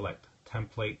then select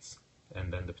templates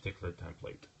and then the particular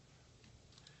template.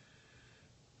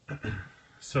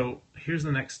 So here's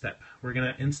the next step. We're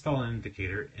going to install an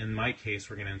indicator. In my case,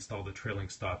 we're going to install the trailing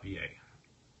stop EA.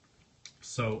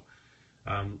 So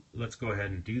let's go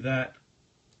ahead and do that.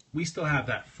 We still have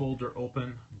that folder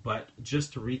open, but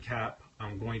just to recap,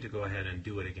 I'm going to go ahead and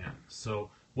do it again. So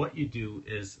what you do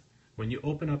is when you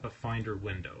open up a Finder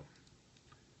window,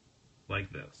 like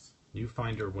this, new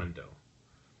Finder window,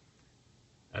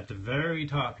 at the very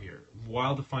top here,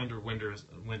 while the Finder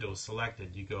window is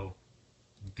selected, you go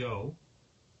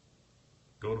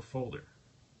to folder.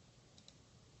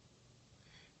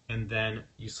 And then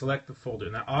you select the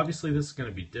folder. Now obviously this is going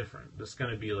to be different. This is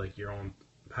going to be like your own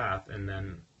path, and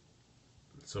then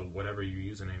so whatever your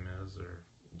username is or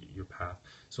your path.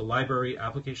 So library,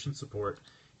 application support,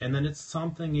 and then it's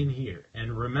something in here.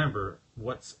 And remember,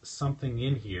 what's something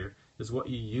in here is what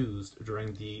you used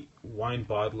during the wine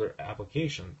bottler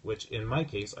application, which in my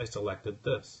case I selected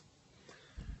this.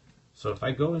 So if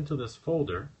I go into this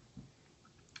folder,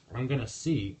 I'm going to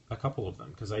see a couple of them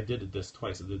because I did this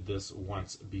twice. I did this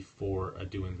once before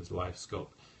doing this live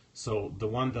scope. So the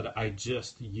one that I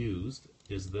just used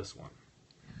is this one.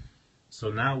 So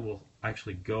now we'll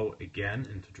actually go again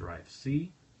into Drive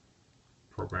C,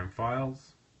 Program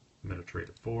Files,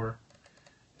 MetaTrader 4,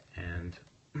 and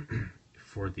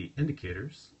for the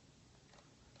indicators,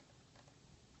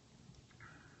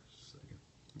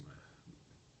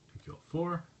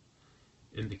 MT4,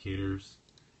 indicators,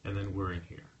 and then we're in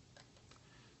here.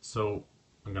 So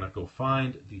I'm going to go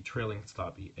find the trailing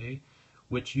stop EA,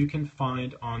 which you can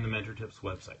find on the MentorTips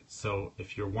website. So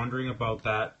if you're wondering about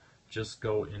that, just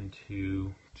go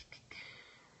into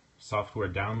software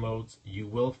downloads. You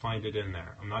will find it in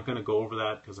there. I'm not going to go over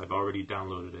that because I've already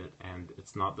downloaded it, and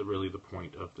it's not really the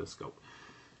point of this scope.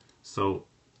 So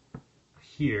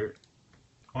here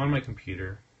on my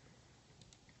computer,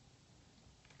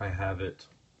 I have it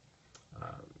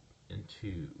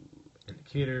into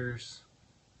indicators.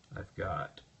 I've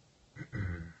got, I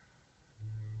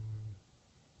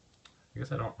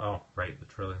guess I don't, oh, right, the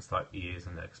trailing stop EA is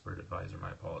an expert advisor,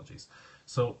 my apologies.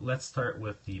 So let's start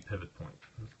with the pivot point.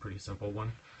 It's a pretty simple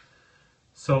one.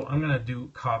 So I'm going to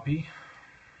do copy,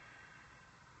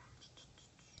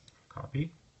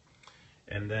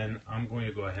 and then I'm going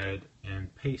to go ahead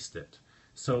and paste it.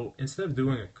 So instead of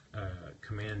doing a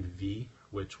Command V,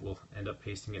 which will end up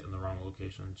pasting it in the wrong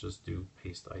location, just do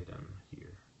paste item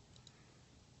here.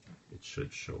 It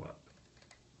should show up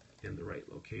in the right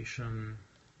location,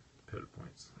 pivot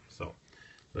points. So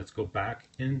let's go back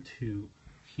into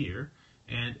here,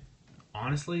 and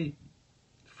honestly,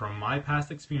 from my past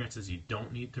experiences, you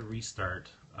don't need to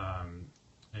restart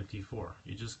MT4.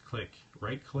 You just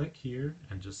right click here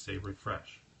and just say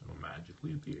refresh. It'll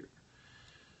magically appear.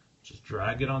 Just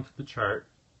drag it onto the chart,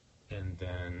 and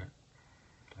then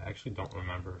I actually don't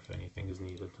remember if anything is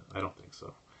needed. I don't think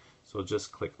so. So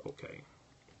just click OK.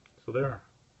 So there,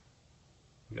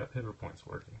 we got pivot points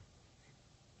working.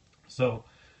 So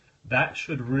that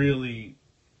should really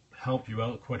help you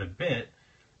out quite a bit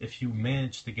if you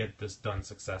manage to get this done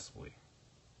successfully.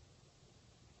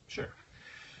 Sure.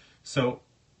 So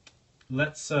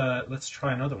let's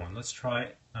try another one. Let's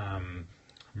try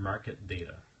market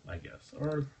data, I guess,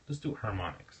 or let's do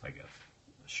harmonics, I guess.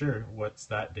 Sure. What's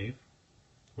that, Dave?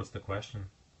 What's the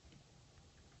question?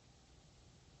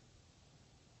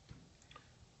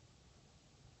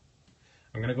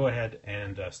 I'm going to go ahead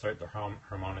and start the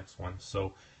harmonics one.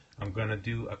 So I'm going to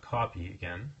do a copy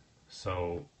again.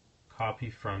 So copy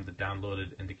from the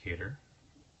downloaded indicator.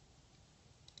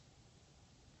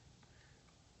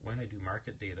 When I do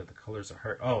market data, the colors are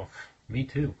hard. Oh, me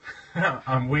too.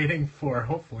 I'm waiting for,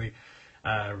 hopefully,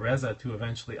 Reza to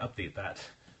eventually update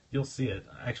that. You'll see it.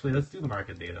 Actually, let's do the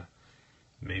market data.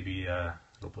 Maybe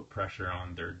it'll put pressure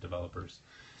on their developers.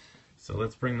 So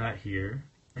let's bring that here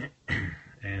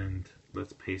and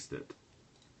let's paste it.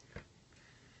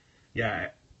 Yeah.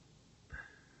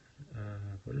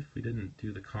 What if we didn't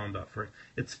do the com.forex?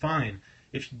 It's fine.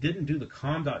 If you didn't do the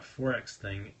com.forex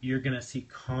thing, you're going to see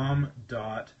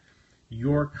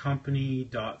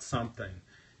com.yourcompany.something.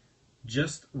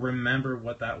 Just remember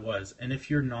what that was. And if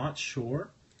you're not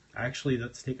sure, actually,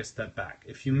 let's take a step back.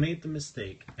 If you made the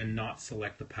mistake and not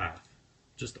select the path,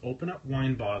 just open up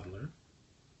Wine Bottler.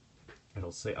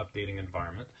 It'll say updating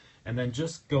environment. And then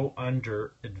just go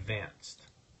under advanced.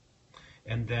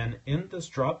 And then in this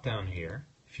drop down here,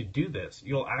 if you do this,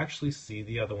 you'll actually see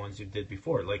the other ones you did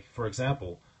before. Like, for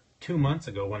example, 2 months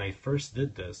ago when I first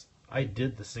did this, I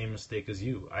did the same mistake as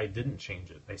you. I didn't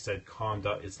change it. I said com.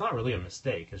 It's not really a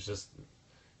mistake. It's just,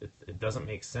 it doesn't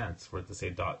make sense for it to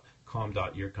say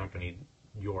com.yourcompany,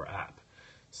 your app.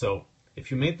 So if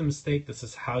you made the mistake, this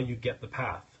is how you get the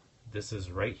path. This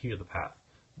is right here, the path.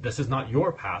 This is not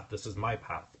your path. This is my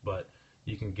path, but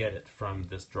you can get it from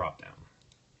this drop down.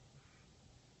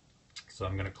 So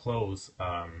I'm going to close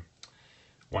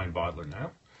Wine Bottler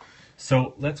now.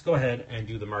 So let's go ahead and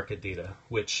do the market data,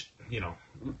 which, you know,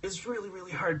 is really,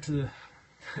 really hard to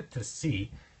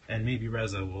see, and maybe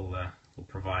Reza will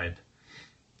provide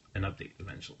an update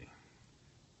eventually.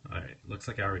 All right, looks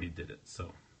like I already did it,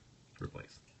 so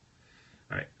replace.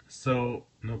 All right, so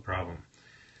no problem.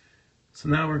 So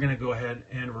now we're going to go ahead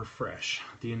and refresh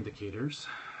the indicators.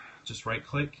 Just right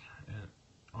click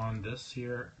on this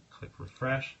here, click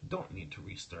refresh. Don't need to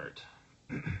restart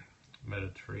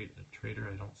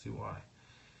MetaTrader, I don't see why.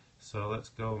 So let's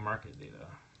go market data.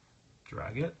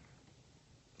 Drag it.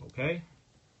 Okay,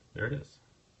 there it is.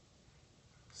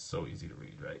 So easy to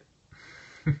read, right?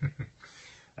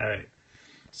 All right.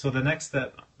 So the next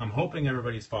step, I'm hoping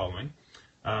everybody's following.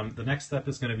 The next step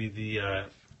is going to be the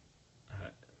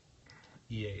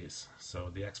EAs, so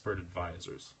the expert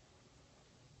advisors.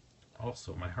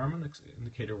 Also, my harmonics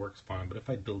indicator works fine, but if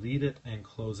I delete it and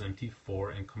close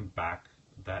MT4 and come back,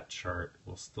 that chart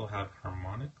will still have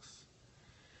harmonics.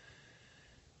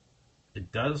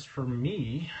 It does for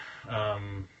me.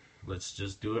 Let's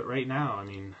just do it right now. I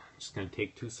mean, it's just going to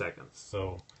take 2 seconds.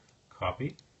 So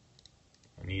copy.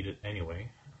 I need it anyway.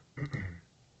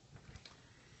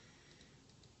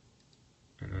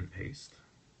 And then paste.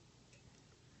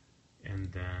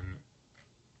 And then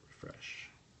refresh.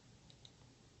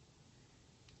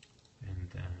 And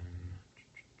then,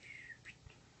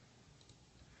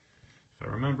 if I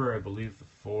remember, I believe the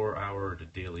 4-hour to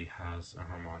daily has a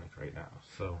harmonic right now.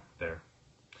 So there.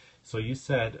 So you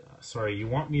said, sorry, you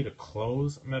want me to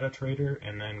close MetaTrader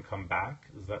and then come back?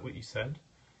 Is that what you said?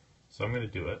 So I'm going to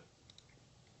do it.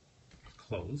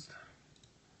 Closed.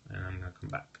 And I'm going to come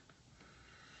back.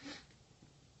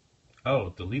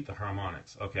 Oh, delete the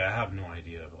harmonics. Okay, I have no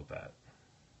idea about that.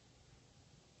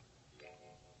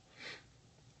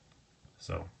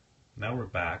 So now we're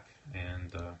back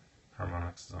and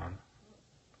harmonics is on.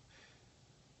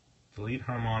 Delete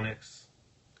harmonics,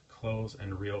 close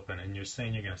and reopen, and you're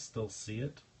saying you're going to still see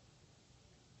it?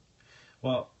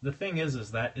 Well, the thing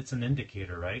is that it's an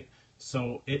indicator, right?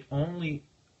 So it only,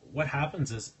 what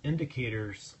happens is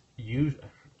indicators use,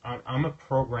 I'm a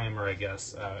programmer, I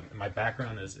guess. My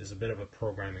background is a bit of a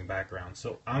programming background.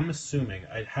 So I'm assuming,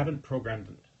 I haven't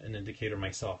programmed an indicator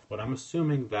myself, but I'm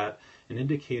assuming that an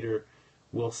indicator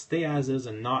will stay as is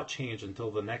and not change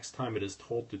until the next time it is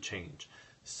told to change.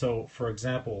 So, for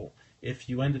example, if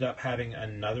you ended up having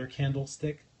another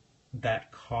candlestick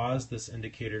that caused this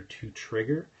indicator to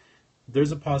trigger,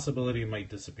 there's a possibility it might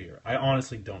disappear. I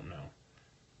honestly don't know.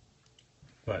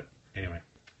 But anyway,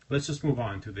 let's just move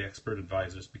on to the expert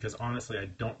advisors, because honestly I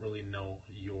don't really know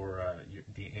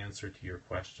the answer to your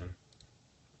question.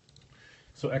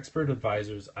 So expert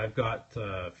advisors, I've got,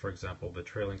 for example, the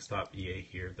trailing stop EA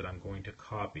here that I'm going to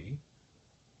copy.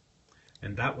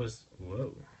 And that was,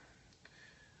 whoa,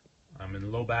 I'm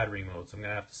in low battery mode, so I'm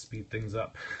going to have to speed things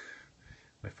up.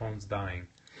 My phone's dying.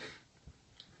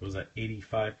 It was at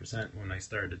 85% when I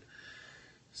started.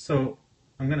 So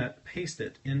I'm going to paste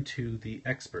it into the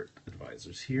expert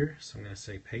advisors here. So I'm going to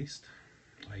say paste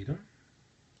item.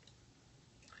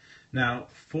 Now,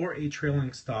 for a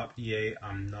trailing stop EA,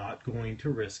 I'm not going to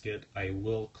risk it. I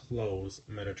will close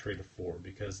MetaTrader 4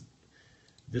 because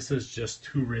this is just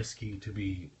too risky to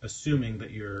be assuming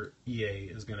that your EA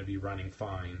is going to be running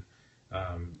fine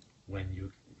when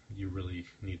you really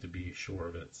need to be sure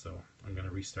of it. So I'm going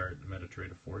to restart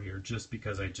MetaTrader 4 here just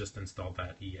because I just installed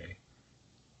that EA.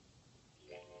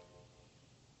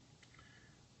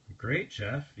 Great,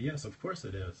 Jeff. Yes, of course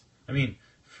it is. I mean,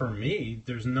 for me,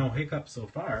 there's no hiccup so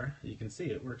far. You can see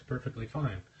it works perfectly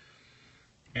fine.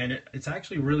 And it's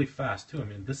actually really fast too. I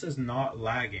mean, this is not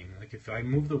lagging. Like if I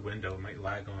move the window, it might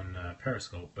lag on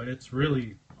Periscope, but it's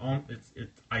really,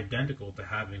 it's identical to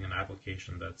having an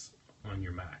application that's on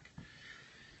your Mac.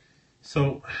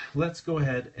 So let's go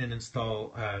ahead and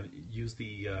install, use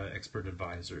the expert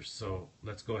advisors. So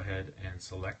let's go ahead and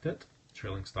select it,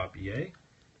 trailing stop EA.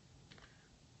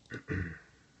 So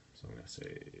I'm going to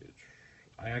say,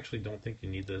 I actually don't think you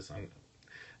need this.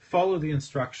 Follow the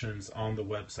instructions on the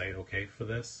website, okay, for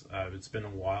this. It's been a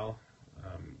while.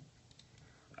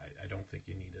 I don't think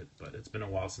you need it, but it's been a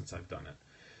while since I've done it.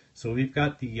 So we've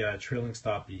got the trailing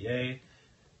stop EA.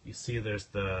 You see there's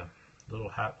the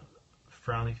little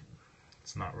frowny.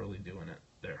 It's not really doing it.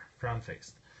 There, frown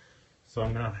faced. So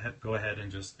I'm going to go ahead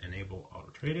and just enable auto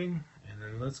trading, and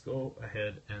then let's go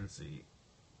ahead and see.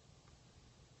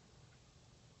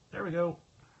 There we go.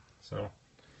 So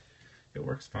it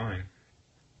works fine.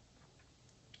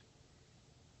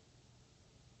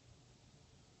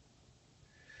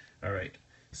 All right.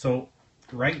 So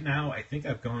right now, I think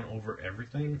I've gone over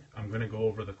everything. I'm going to go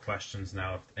over the questions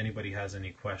now if anybody has any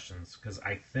questions, because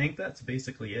I think that's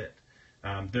basically it.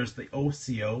 There's the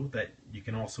OCO that you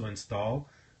can also install,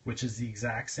 which is the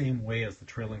exact same way as the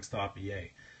trailing stop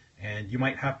EA. And you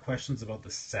might have questions about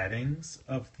the settings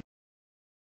of the...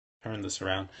 Turn this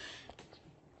around.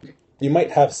 You might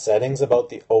have settings about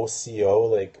the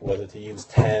OCO, like whether to use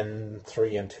 10,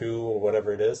 3, and 2, or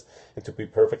whatever it is. And to be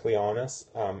perfectly honest,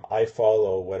 I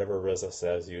follow whatever Reza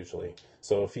says usually.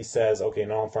 So if he says, okay,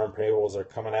 non-farm payrolls are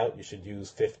coming out, you should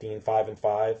use 15, 5, and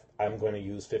 5, I'm going to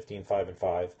use 15, 5, and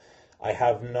 5. I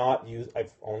have not used,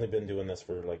 I've only been doing this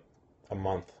for like a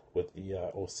month with the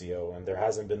OCO, and there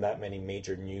hasn't been that many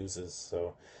major newses.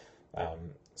 So,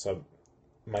 so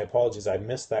my apologies, I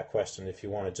missed that question. If you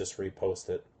want to just repost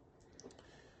it.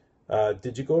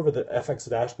 Did you go over the FX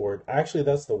dashboard? Actually,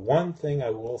 that's the one thing I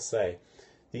will say.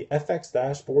 The FX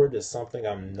dashboard is something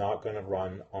I'm not going to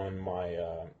run on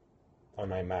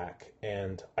my Mac,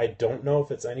 and I don't know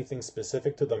if it's anything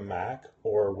specific to the Mac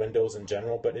or Windows in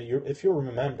general. But if you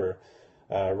remember,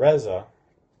 Reza,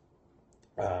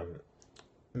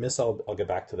 I'll get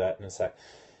back to that in a sec.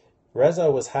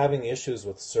 Reza was having issues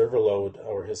with server load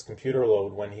or his computer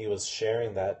load when he was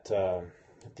sharing that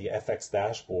the FX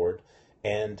dashboard,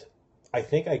 and I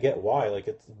think I get why. Like,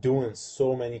 it's doing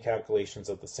so many calculations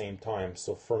at the same time.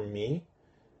 So for me,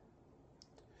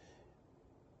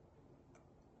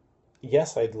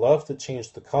 yes, I'd love to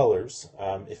change the colors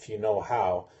if you know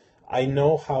how. I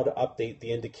know how to update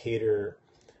the indicator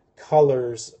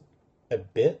colors a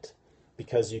bit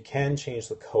because you can change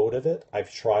the code of it.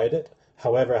 I've tried it.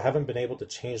 However, I haven't been able to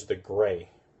change the gray.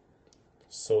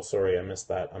 So sorry I missed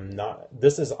that. I'm not.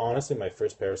 This is honestly my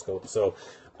first Periscope, so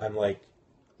I'm like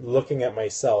looking at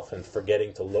myself and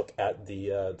forgetting to look at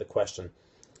the question.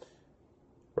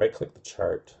 Right click the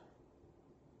chart.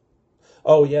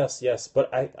 Oh yes, yes,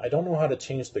 but I don't know how to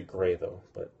change the gray though.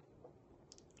 But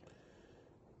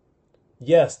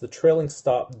yes, the trailing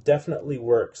stop definitely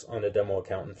works on a demo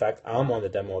account. In fact, I'm on the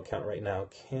demo account right now.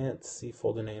 Can't see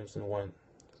folder names in one.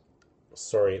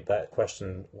 Sorry, that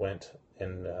question went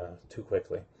in too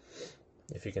quickly.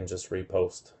 If you can just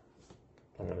repost.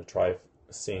 I'm going to try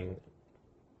seeing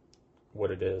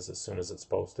what it is as soon as it's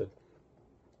posted.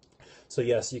 So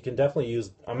yes, you can definitely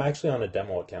use, I'm actually on a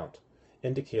demo account.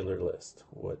 Indicator list.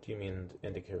 What do you mean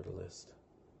indicator list?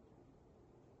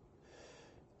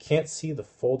 Can't see the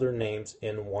folder names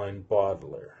in Wine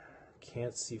Bottler.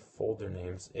 Can't see folder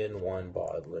names in Wine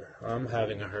Bottler. I'm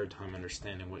having a hard time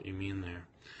understanding what you mean there.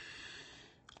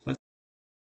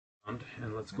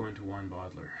 And let's go into Wine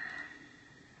Bottler.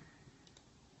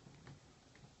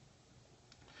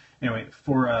 Anyway,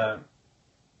 for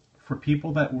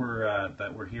people that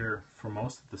were here for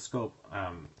most of the scope,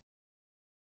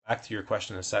 back to your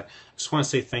question in a sec. I just want to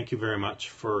say thank you very much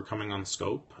for coming on the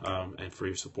scope and for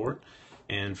your support.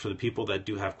 And for the people that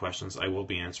do have questions, I will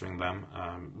be answering them.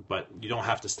 But you don't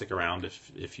have to stick around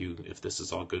if this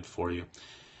is all good for you.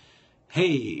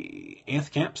 Hey,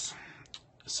 Anth Camps.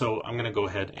 So I'm going to go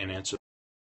ahead and answer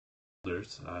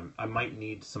others. I might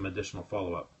need some additional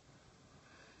follow-up.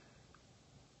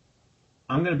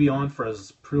 I'm going to be on for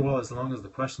pretty well as long as the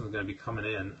question is going to be coming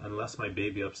in, unless my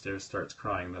baby upstairs starts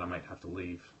crying, then I might have to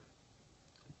leave.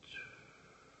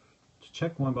 To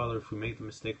check Wine Bottler if we make the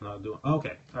mistake of not doing.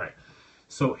 Okay, all right.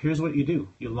 So here's what you do.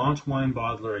 You launch Wine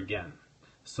Bottler again.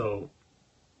 So,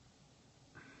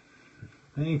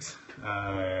 thanks,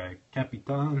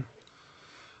 Capitan.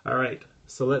 All right,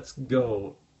 so let's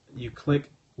go. You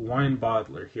click Wine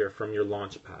Bottler here from your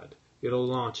launch pad. It'll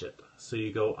launch it. So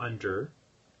you go under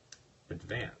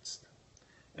Advanced,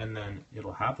 and then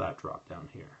it'll have that drop down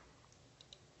here.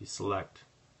 You select.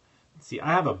 See,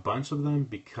 I have a bunch of them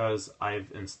because I've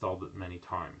installed it many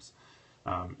times.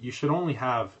 You should only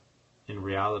have, in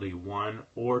reality, one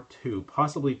or two,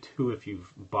 possibly two if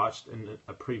you've botched in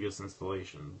a previous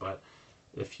installation. But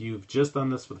if you've just done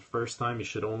this for the first time, you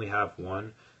should only have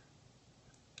one.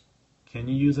 Can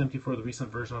you use MT4, the recent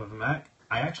version of a Mac?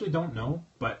 I actually don't know,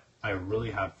 but I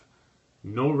really have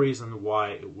no reason why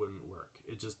it wouldn't work.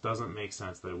 It just doesn't make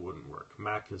sense that it wouldn't work.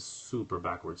 Mac is super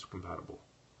backwards compatible.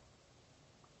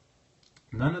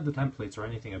 None of the templates or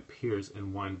anything appears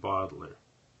in Wine Bottler.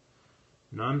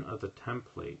 None of the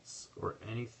templates or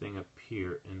anything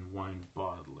appear in Wine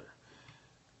Bottler.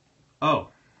 Oh,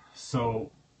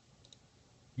 so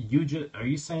are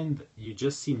you saying that you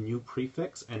just see new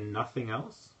prefix and nothing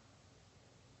else?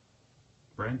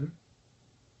 Brandon?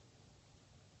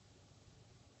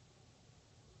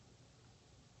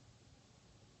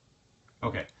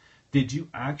 Okay. Did you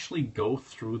actually go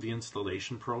through the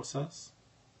installation process?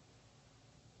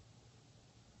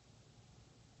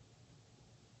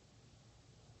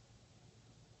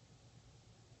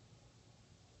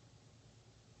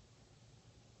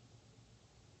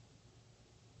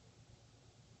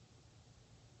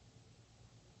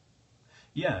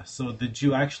 Yeah, so did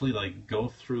you actually like go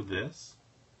through this?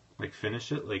 Like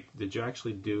finish it? Like did you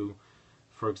actually do,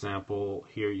 for example,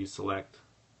 here you select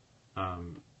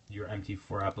your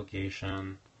MT4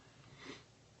 application.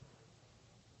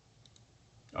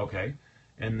 Okay.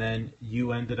 And then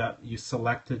you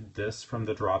selected this from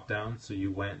the drop down, so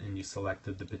you went and you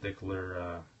selected the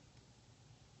particular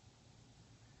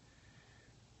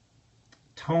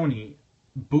Tony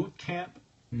Bootcamp.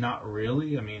 Not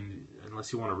really. I mean,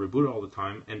 unless you want to reboot it all the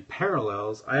time. And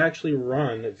Parallels, I actually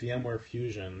run VMware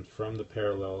Fusion from the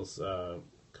Parallels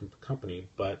company,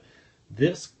 but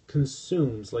this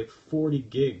consumes like 40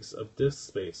 gigs of disk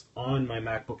space on my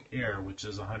MacBook Air, which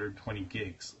is 120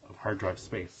 gigs of hard drive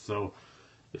space. So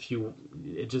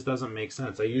it just doesn't make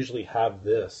sense. I usually have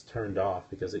this turned off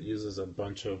because it uses a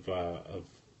bunch of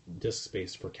disk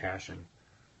space for caching.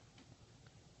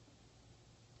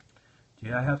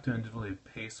 Do I have to individually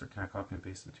paste, or can I copy and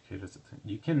paste indicators?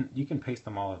 You can paste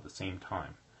them all at the same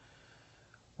time.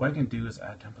 What I can do is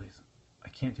add templates. I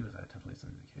can't do is add templates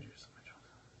and indicators.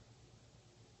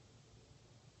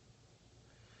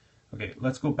 Okay,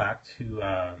 let's go back to,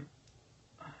 I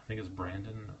think it's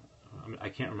Brandon. I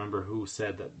can't remember who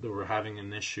said that they were having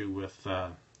an issue with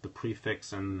the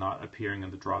prefix and not appearing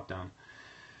in the dropdown.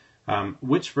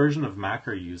 Which version of Mac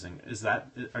are you using?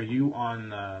 Are you on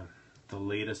the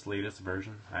latest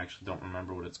version? I actually don't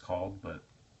remember what it's called, but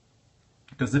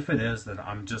because if it is, then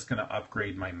I'm just going to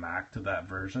upgrade my Mac to that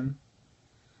version,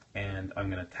 and I'm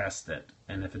going to test it.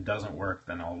 And if it doesn't work,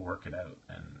 then I'll work it out.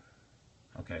 And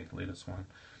okay, latest one.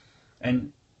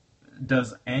 And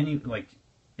is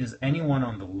anyone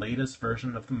on the latest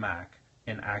version of the Mac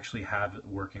and actually have it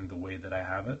working the way that I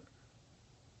have it?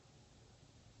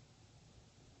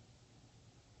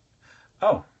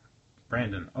 Oh,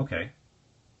 Brandon, okay.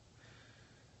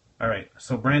 All right,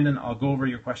 so Brandon, I'll go over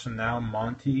your question now.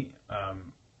 Monty,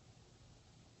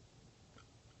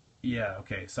 yeah,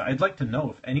 okay. So I'd like to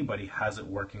know if anybody has it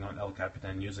working on El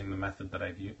Capitan using the method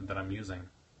that I'm using.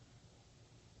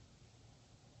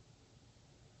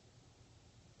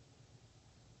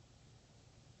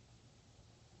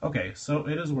 Okay, so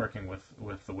it is working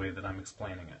with the way that I'm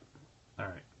explaining it. All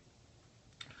right.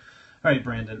 All right,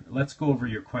 Brandon, let's go over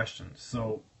your questions.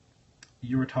 So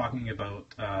you were talking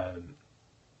about,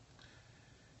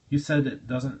 you said it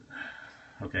doesn't,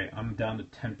 okay, I'm down to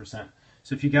 10%.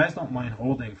 So if you guys don't mind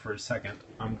holding for a second,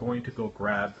 I'm going to go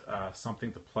grab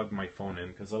something to plug my phone in,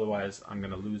 because otherwise I'm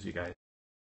going to lose you guys.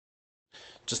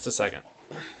 Just a second.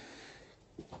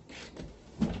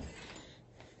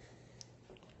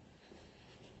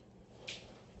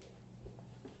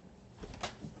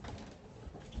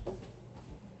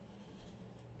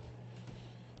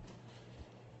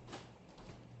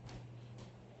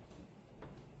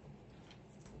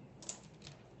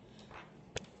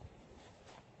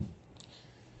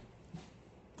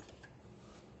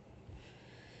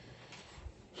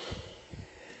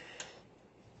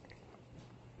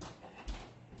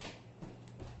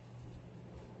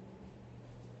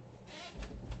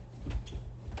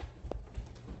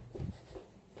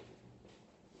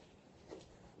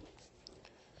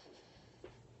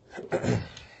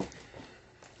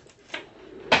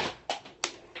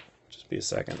 Just be a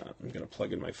second. I'm going to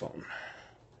plug in my phone.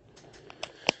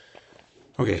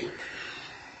 Okay,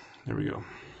 there we go.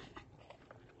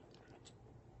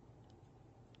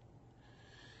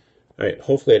 All right,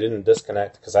 hopefully I didn't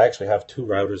disconnect because I actually have two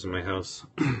routers in my house.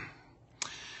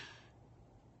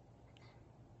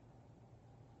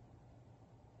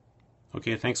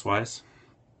 Okay, thanks, Wise.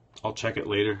 I'll check it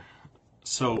later.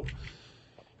 So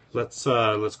let's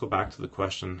go back to the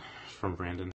question from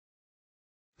Brandon,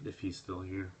 if he's still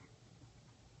here.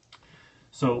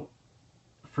 So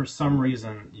for some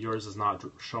reason yours is not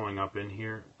showing up in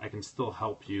here. I can still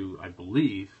help you, I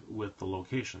believe, with the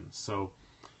location. So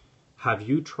have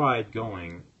you tried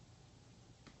going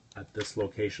at this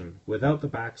location without the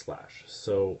backslash?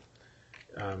 So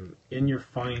in your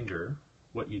Finder,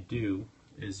 what you do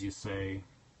is you say,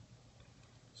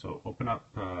 so open up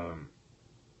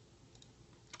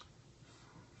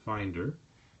Finder,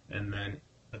 and then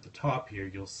at the top here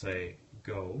you'll say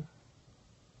go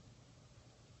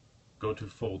to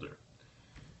folder,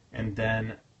 and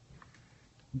then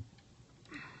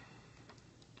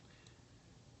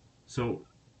so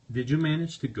did you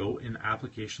manage to go in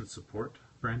application support,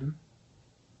 Brandon?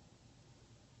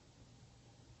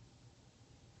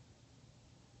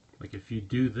 Like if you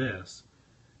do this,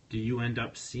 do you end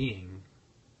up seeing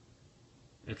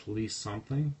at least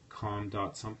something,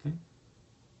 com.something?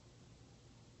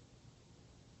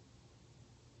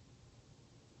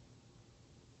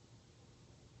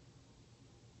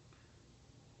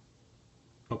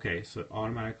 Okay, so it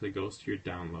automatically goes to your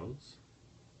downloads.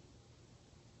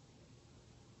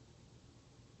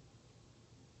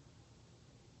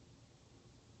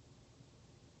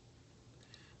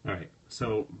 All right,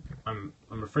 so I'm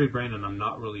afraid, Brandon, I'm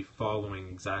not really following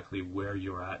exactly where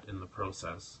you're at in the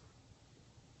process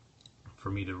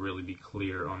for me to really be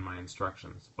clear on my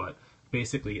instructions. But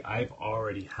basically, I've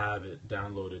already have it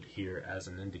downloaded here as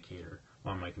an indicator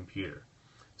on my computer.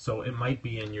 So it might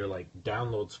be in your like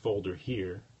downloads folder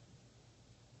here.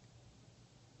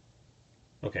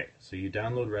 Okay, so you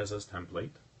download Reza's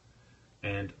template,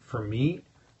 and for me,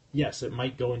 yes, it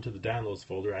might go into the downloads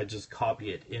folder. I just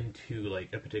copy it into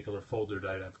like a particular folder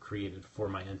that I've created for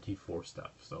my MT4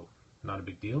 stuff. So not a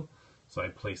big deal. So I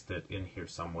placed it in here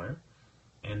somewhere,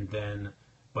 and then,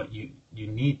 but you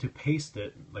need to paste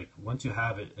it like once you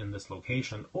have it in this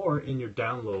location or in your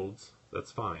downloads.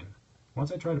 That's fine.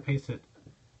 Once I try to paste it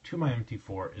to my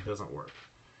MT4, it doesn't work.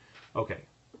 Okay.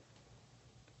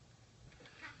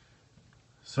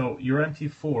 So your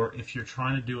MT4, if you're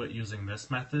trying to do it using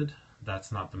this method,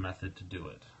 that's not the method to do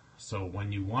it. So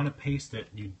when you want to paste it,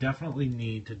 you definitely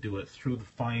need to do it through the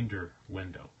Finder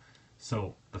window.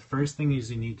 So the first thing is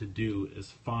you need to do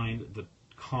is find the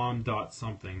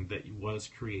com.something that was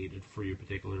created for your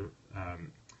particular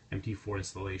MT4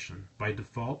 installation. By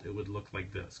default, it would look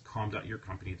like this,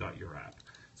 com.yourcompany.yourapp.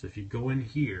 So if you go in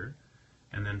here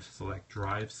and then select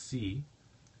Drive C,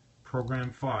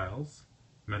 Program Files,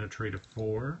 MetaTrader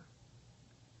 4,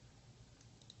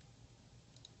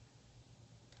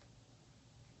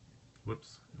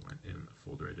 whoops, it went in the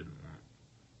folder I didn't want.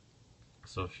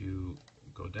 So if you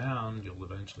go down, you'll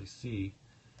eventually see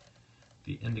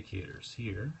the indicators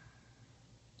here.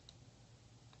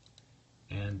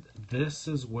 And this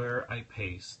is where I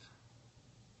paste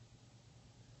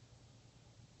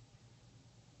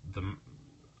the,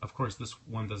 of course this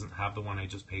one doesn't have the one I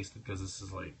just pasted because this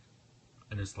is like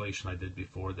an installation I did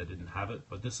before that didn't have it,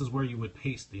 but this is where you would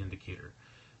paste the indicator.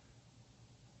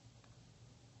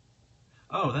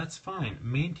 Oh, that's fine.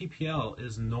 Main TPL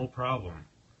is no problem.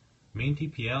 Main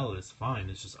TPL is fine.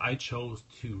 It's just I chose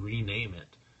to rename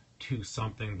it to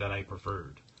something that I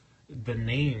preferred. The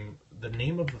name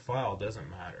of the file doesn't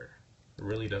matter. It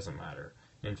really doesn't matter.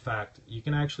 In fact, you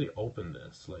can actually open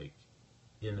this like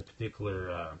in a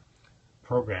particular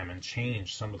program and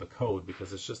change some of the code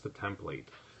because it's just a template.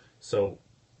 So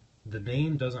the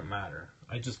name doesn't matter.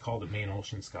 I just called it Main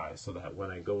Ocean Sky so that when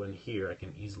I go in here I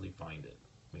can easily find it.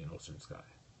 Main Ocean Sky.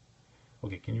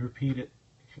 Okay, can you repeat it?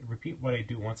 Repeat what I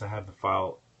do once I have the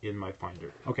file in my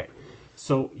Finder. Okay,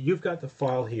 so you've got the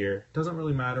file here. Doesn't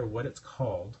really matter what it's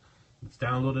called. It's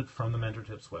downloaded from the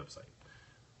MentorTips website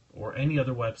or any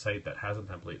other website that has a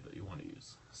template that you want to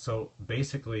use. So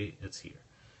basically it's here.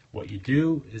 What you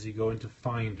do is you go into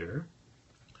Finder,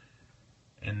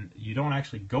 and you don't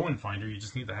actually go in Finder, you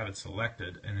just need to have it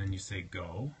selected, and then you say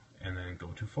Go, and then go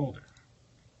to Folder.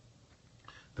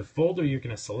 The folder you're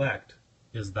going to select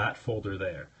is that folder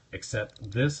there,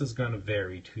 except this is going to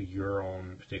vary to your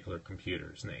own particular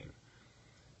computer's name.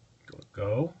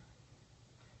 Go,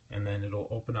 and then it'll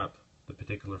open up the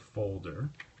particular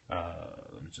folder.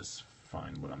 Let me just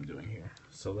find what I'm doing here.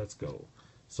 So let's go.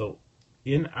 So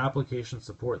in application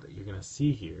support that you're going to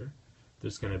see here,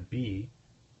 there's going to be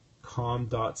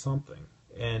com.something,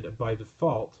 and by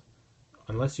default,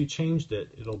 unless you changed it,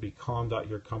 it'll be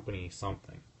com.yourcompany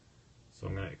something. So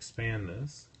I'm going to expand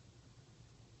this.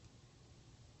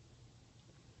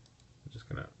 I'm just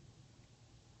going to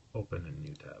open a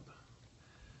new tab.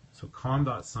 So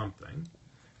com.something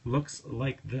looks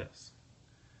like this.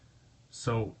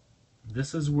 So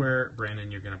this is where,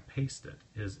 Brandon, you're going to paste it,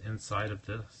 is inside of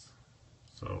this.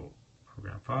 So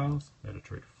Program Files,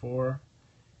 MetaTrader 4,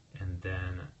 and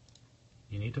then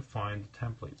you need to find the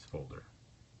Templates folder.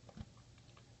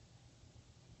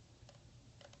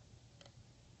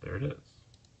 There it is.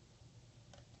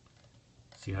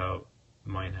 See how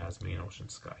mine has Main Ocean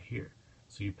Sky here.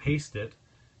 So you paste it,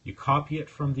 you copy it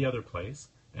from the other place,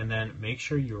 and then make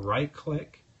sure you right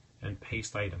click and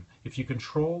paste item. If you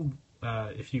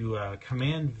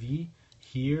Command V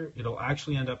here, it'll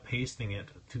actually end up pasting it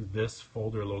to this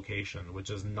folder location, which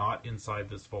is not inside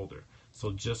this folder.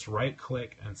 So just right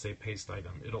click and say paste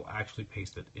item. It'll actually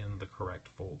paste it in the correct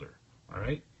folder.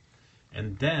 Alright?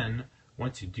 And then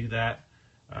once you do that,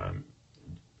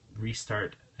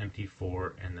 restart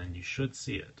MT4 and then you should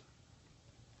see it.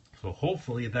 So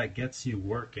hopefully that gets you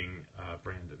working,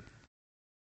 Brandon.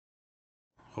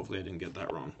 Hopefully I didn't get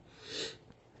that wrong.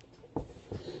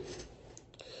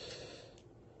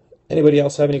 Anybody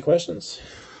else have any questions?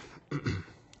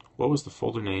 What was the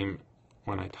folder name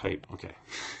when I typed? Okay.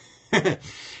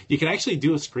 You can actually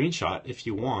do a screenshot if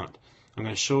you want. I'm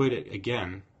going to show it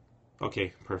again.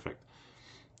 Okay, perfect.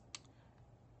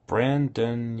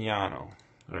 Brandoniano. All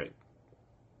right.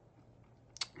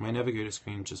 My navigator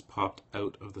screen just popped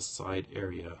out of the side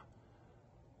area.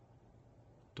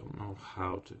 Don't know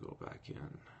how to go back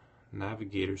in.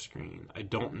 Navigator screen. I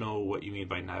don't know what you mean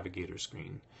by navigator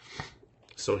screen.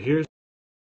 So here's,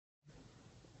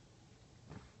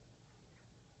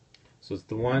 so it's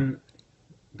the one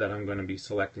that I'm going to be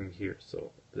selecting here.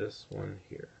 So this one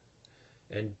here.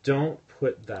 And don't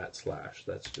put that slash.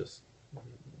 That's just,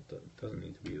 doesn't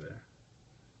need to be there.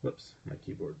 Whoops, my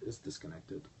keyboard is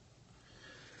disconnected.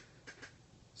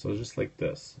 So just like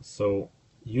this. So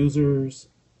users,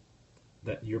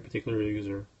 that your particular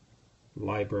user,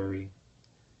 library,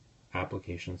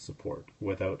 application support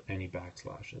without any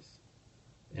backslashes.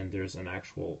 And there's an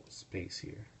actual space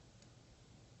here.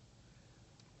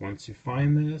 Once you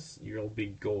find this, you'll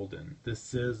be golden.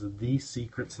 This is the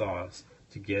secret sauce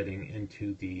to getting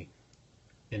into the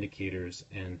indicators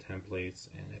and templates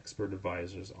and expert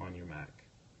advisors on your Mac.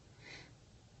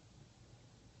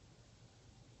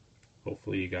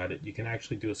 Hopefully you got it. You can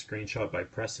actually do a screenshot by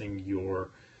pressing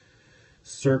your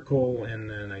circle and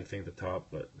then I think the top,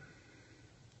 but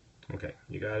okay,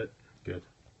 you got it? Good.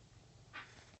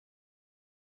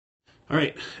 All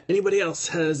right, anybody else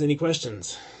has any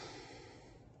questions?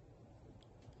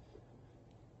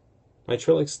 My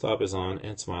Trilix stop is on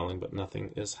and smiling, but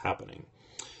nothing is happening.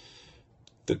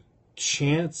 The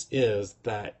chance is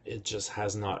that it just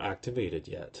has not activated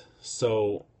yet.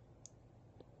 So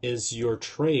is your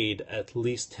trade at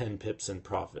least 10 pips in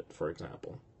profit, for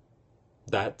example?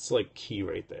 That's like key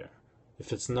right there.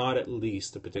 If it's not at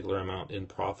least a particular amount in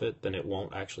profit, then it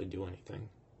won't actually do anything.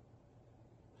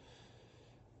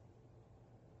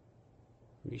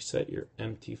 Reset your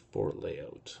MT4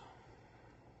 layout.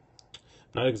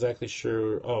 Not exactly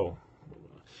sure. Oh,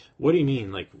 what do you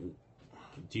mean? Like,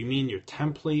 do you mean your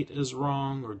template is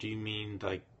wrong, or do you mean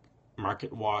like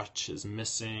market watch is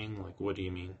missing? Like, what do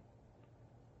you mean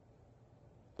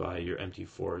by your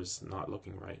MT4 is not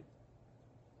looking right?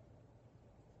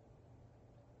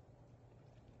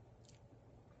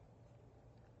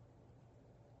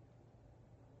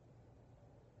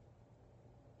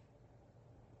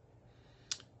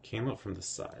 Came up from the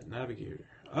side. Navigator.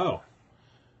 Oh,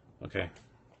 okay.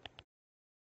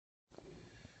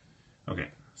 Okay,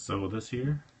 so this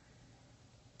here,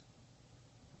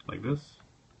 like this.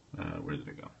 Where did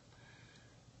it go?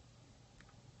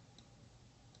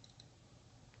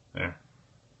 There.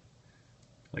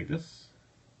 Like this.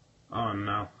 Oh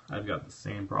no, I've got the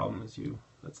same problem as you.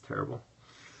 That's terrible.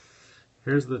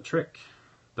 Here's the trick.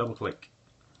 Double click.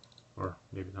 Or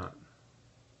maybe not.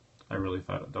 I really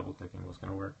thought double clicking was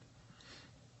going to work.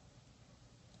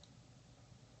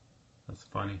 That's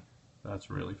funny. That's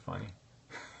really funny.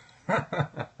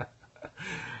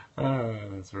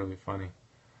 That's really funny.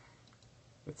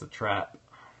 It's a trap.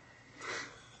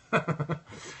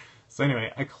 So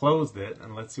anyway, I closed it,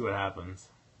 and let's see what happens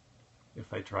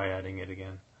if I try adding it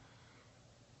again.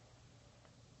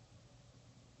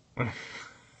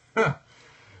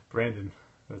 Brandon,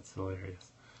 that's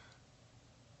hilarious.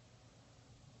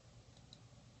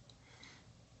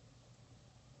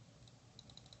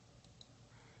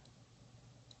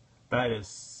 That is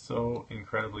so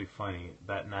incredibly funny.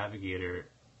 That navigator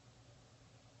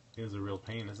is a real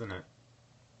pain, isn't it?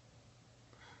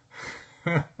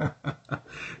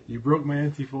 You broke my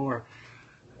MT4.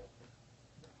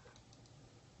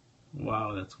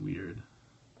 Wow, that's weird.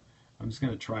 I'm just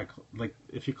going to try, like,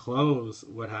 if you close,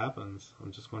 what happens?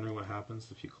 I'm just wondering what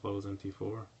happens if you close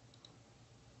MT4.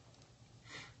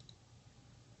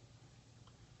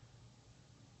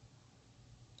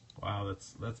 Wow,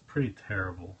 that's pretty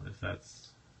terrible if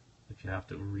you have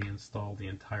to reinstall the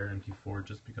entire MT4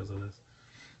 just because of this.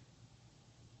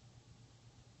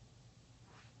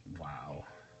 Wow.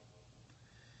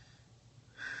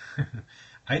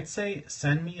 I'd say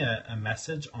send me a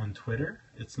message on Twitter.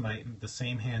 It's the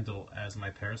same handle as my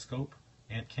Periscope,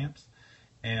 Ant Camps,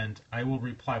 and I will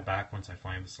reply back once I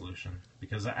find the solution.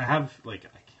 Because I have, like,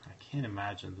 I can't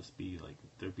imagine this be, like,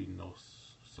 there'd be no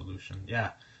solution.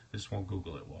 Yeah, I just won't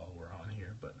Google it while we're on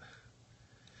here, but...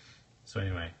 So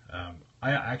anyway,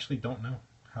 I actually don't know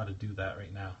how to do that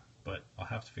right now, but I'll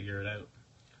have to figure it out.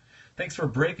 Thanks for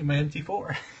breaking my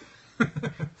MT4.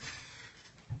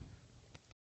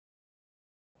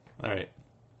 Alright,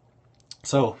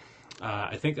 so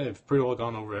I think I've pretty well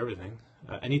gone over everything.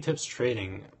 Any tips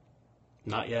trading?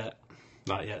 Not yet.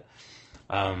 Not yet.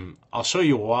 I'll show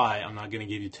you why I'm not going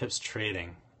to give you tips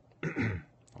trading.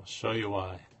 I'll show you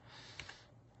why.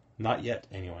 Not yet,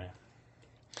 anyway.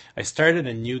 I started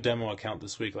a new demo account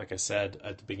this week, like I said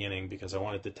at the beginning, because I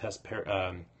wanted to test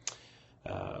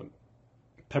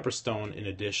Pepperstone in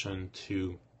addition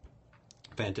to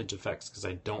Vantage Effects, because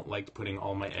I don't like putting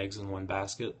all my eggs in one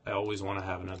basket. I always want to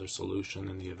have another solution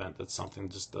in the event that something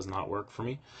just does not work for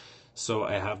me. So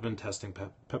I have been testing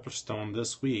Pepperstone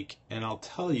this week, and I'll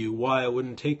tell you why I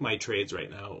wouldn't take my trades right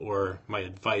now, or my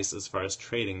advice as far as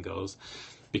trading goes,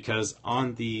 because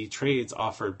on the trades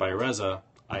offered by Reza,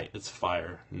 it's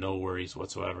fire, no worries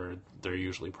whatsoever. They're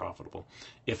usually profitable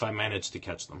if I manage to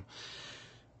catch them.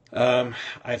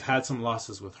 I've had some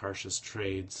losses with Harsh's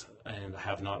trades, and I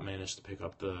have not managed to pick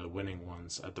up the winning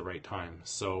ones at the right time.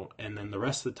 So, and then the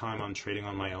rest of the time I'm trading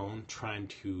on my own, trying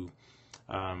to,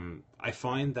 I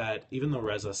find that even though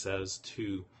Reza says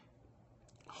to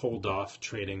hold off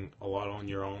trading a lot on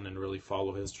your own and really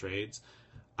follow his trades,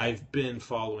 I've been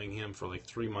following him for like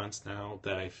 3 months now,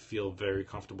 that I feel very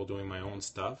comfortable doing my own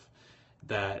stuff,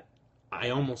 that I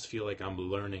almost feel like I'm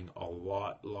learning a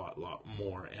lot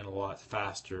more and a lot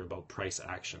faster about price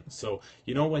action. So,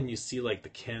 you know, when you see like the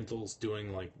candles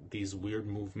doing like these weird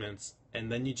movements, and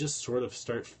then you just sort of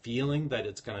start feeling that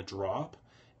it's going to drop,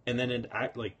 and then it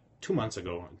act like 2 months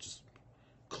ago, I'm just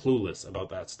clueless about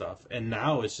that stuff. And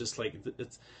now it's just like,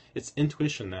 it's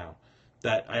intuition now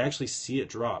that I actually see it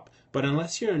drop. But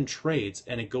unless you're in trades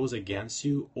and it goes against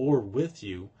you or with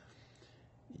you,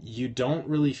 you don't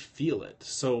really feel it.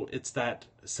 So it's that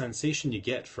sensation you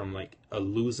get from like a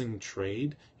losing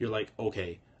trade. You're like,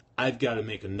 okay, I've got to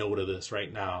make a note of this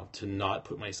right now to not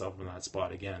put myself in that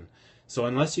spot again. So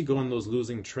unless you go in those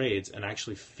losing trades and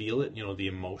actually feel it, you know, the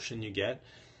emotion you get,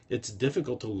 it's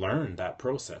difficult to learn that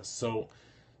process. So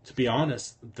to be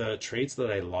honest, the trades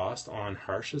that I lost on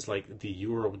harshes, like the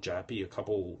Euro Jappy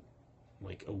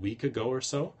a week ago or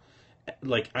so,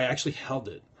 like I actually held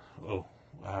it.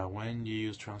 When you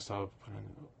use trailing stop,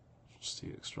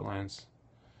 see extra lines.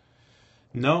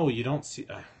 No, you don't see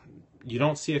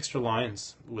extra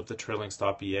lines with the trailing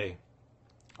stop EA.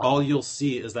 All you'll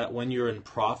see is that when you're in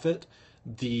profit,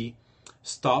 the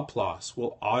stop loss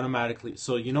will automatically.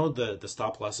 So you know the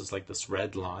stop loss is like this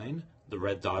red line, the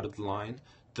red dotted line.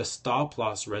 The stop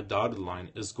loss red dotted line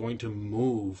is going to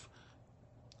move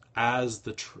as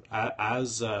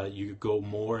you go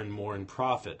more and more in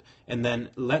profit. And then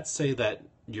let's say that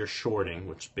you're shorting,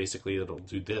 which basically it'll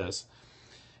do this.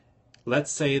 Let's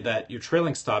say that your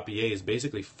trailing stop EA is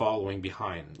basically following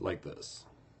behind like this.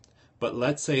 But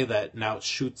let's say that now it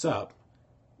shoots up,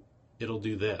 it'll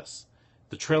do this.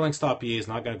 The trailing stop EA is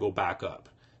not going to go back up.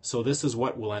 So this is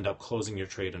what will end up closing your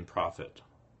trade in profit.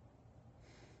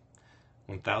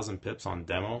 1,000 pips on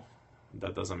demo,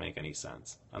 that doesn't make any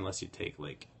sense unless you take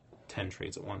like 10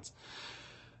 trades at once.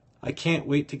 I can't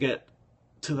wait to get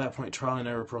to that point, trial and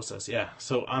error process. Yeah,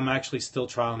 so I'm actually still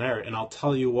trial and error, and I'll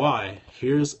tell you why.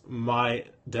 Here's my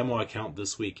demo account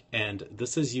this week, and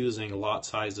this is using lot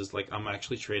sizes. Like I'm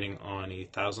actually trading on a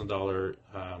 $1,000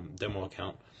 demo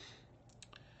account.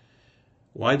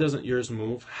 Why doesn't yours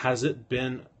move? Has it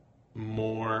been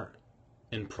more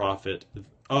in profit?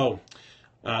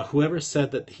 Whoever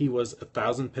said that he was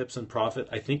 1,000 pips in profit,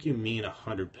 I think you mean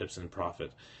 100 pips in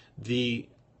profit. The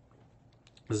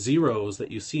zeros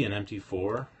that you see in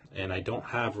MT4, and I don't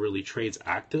have really trades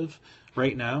active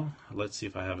right now. Let's see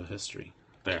if I have a history.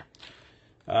 There.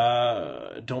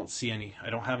 Don't see any. I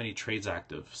don't have any trades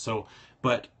active. So,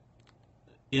 but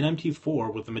in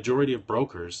MT4, with the majority of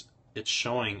brokers, it's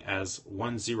showing as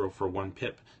 1-0 for 1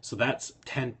 pip. So that's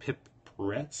 10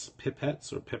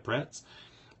 pipettes or pipettes.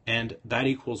 And that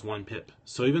equals 1 pip.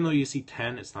 So even though you see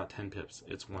 10, it's not 10 pips.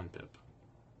 It's 1 pip.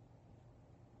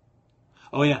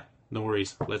 Oh yeah, no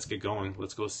worries. Let's get going.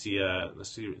 Let's go see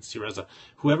Reza.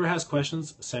 Whoever has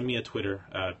questions, send me a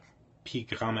Twitter. Pierre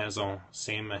Grandmaison,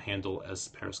 same handle as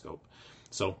Periscope.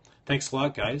 So thanks a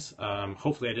lot, guys.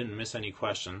 Hopefully I didn't miss any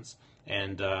questions.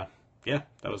 And yeah,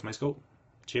 that was my scope.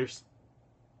 Cheers.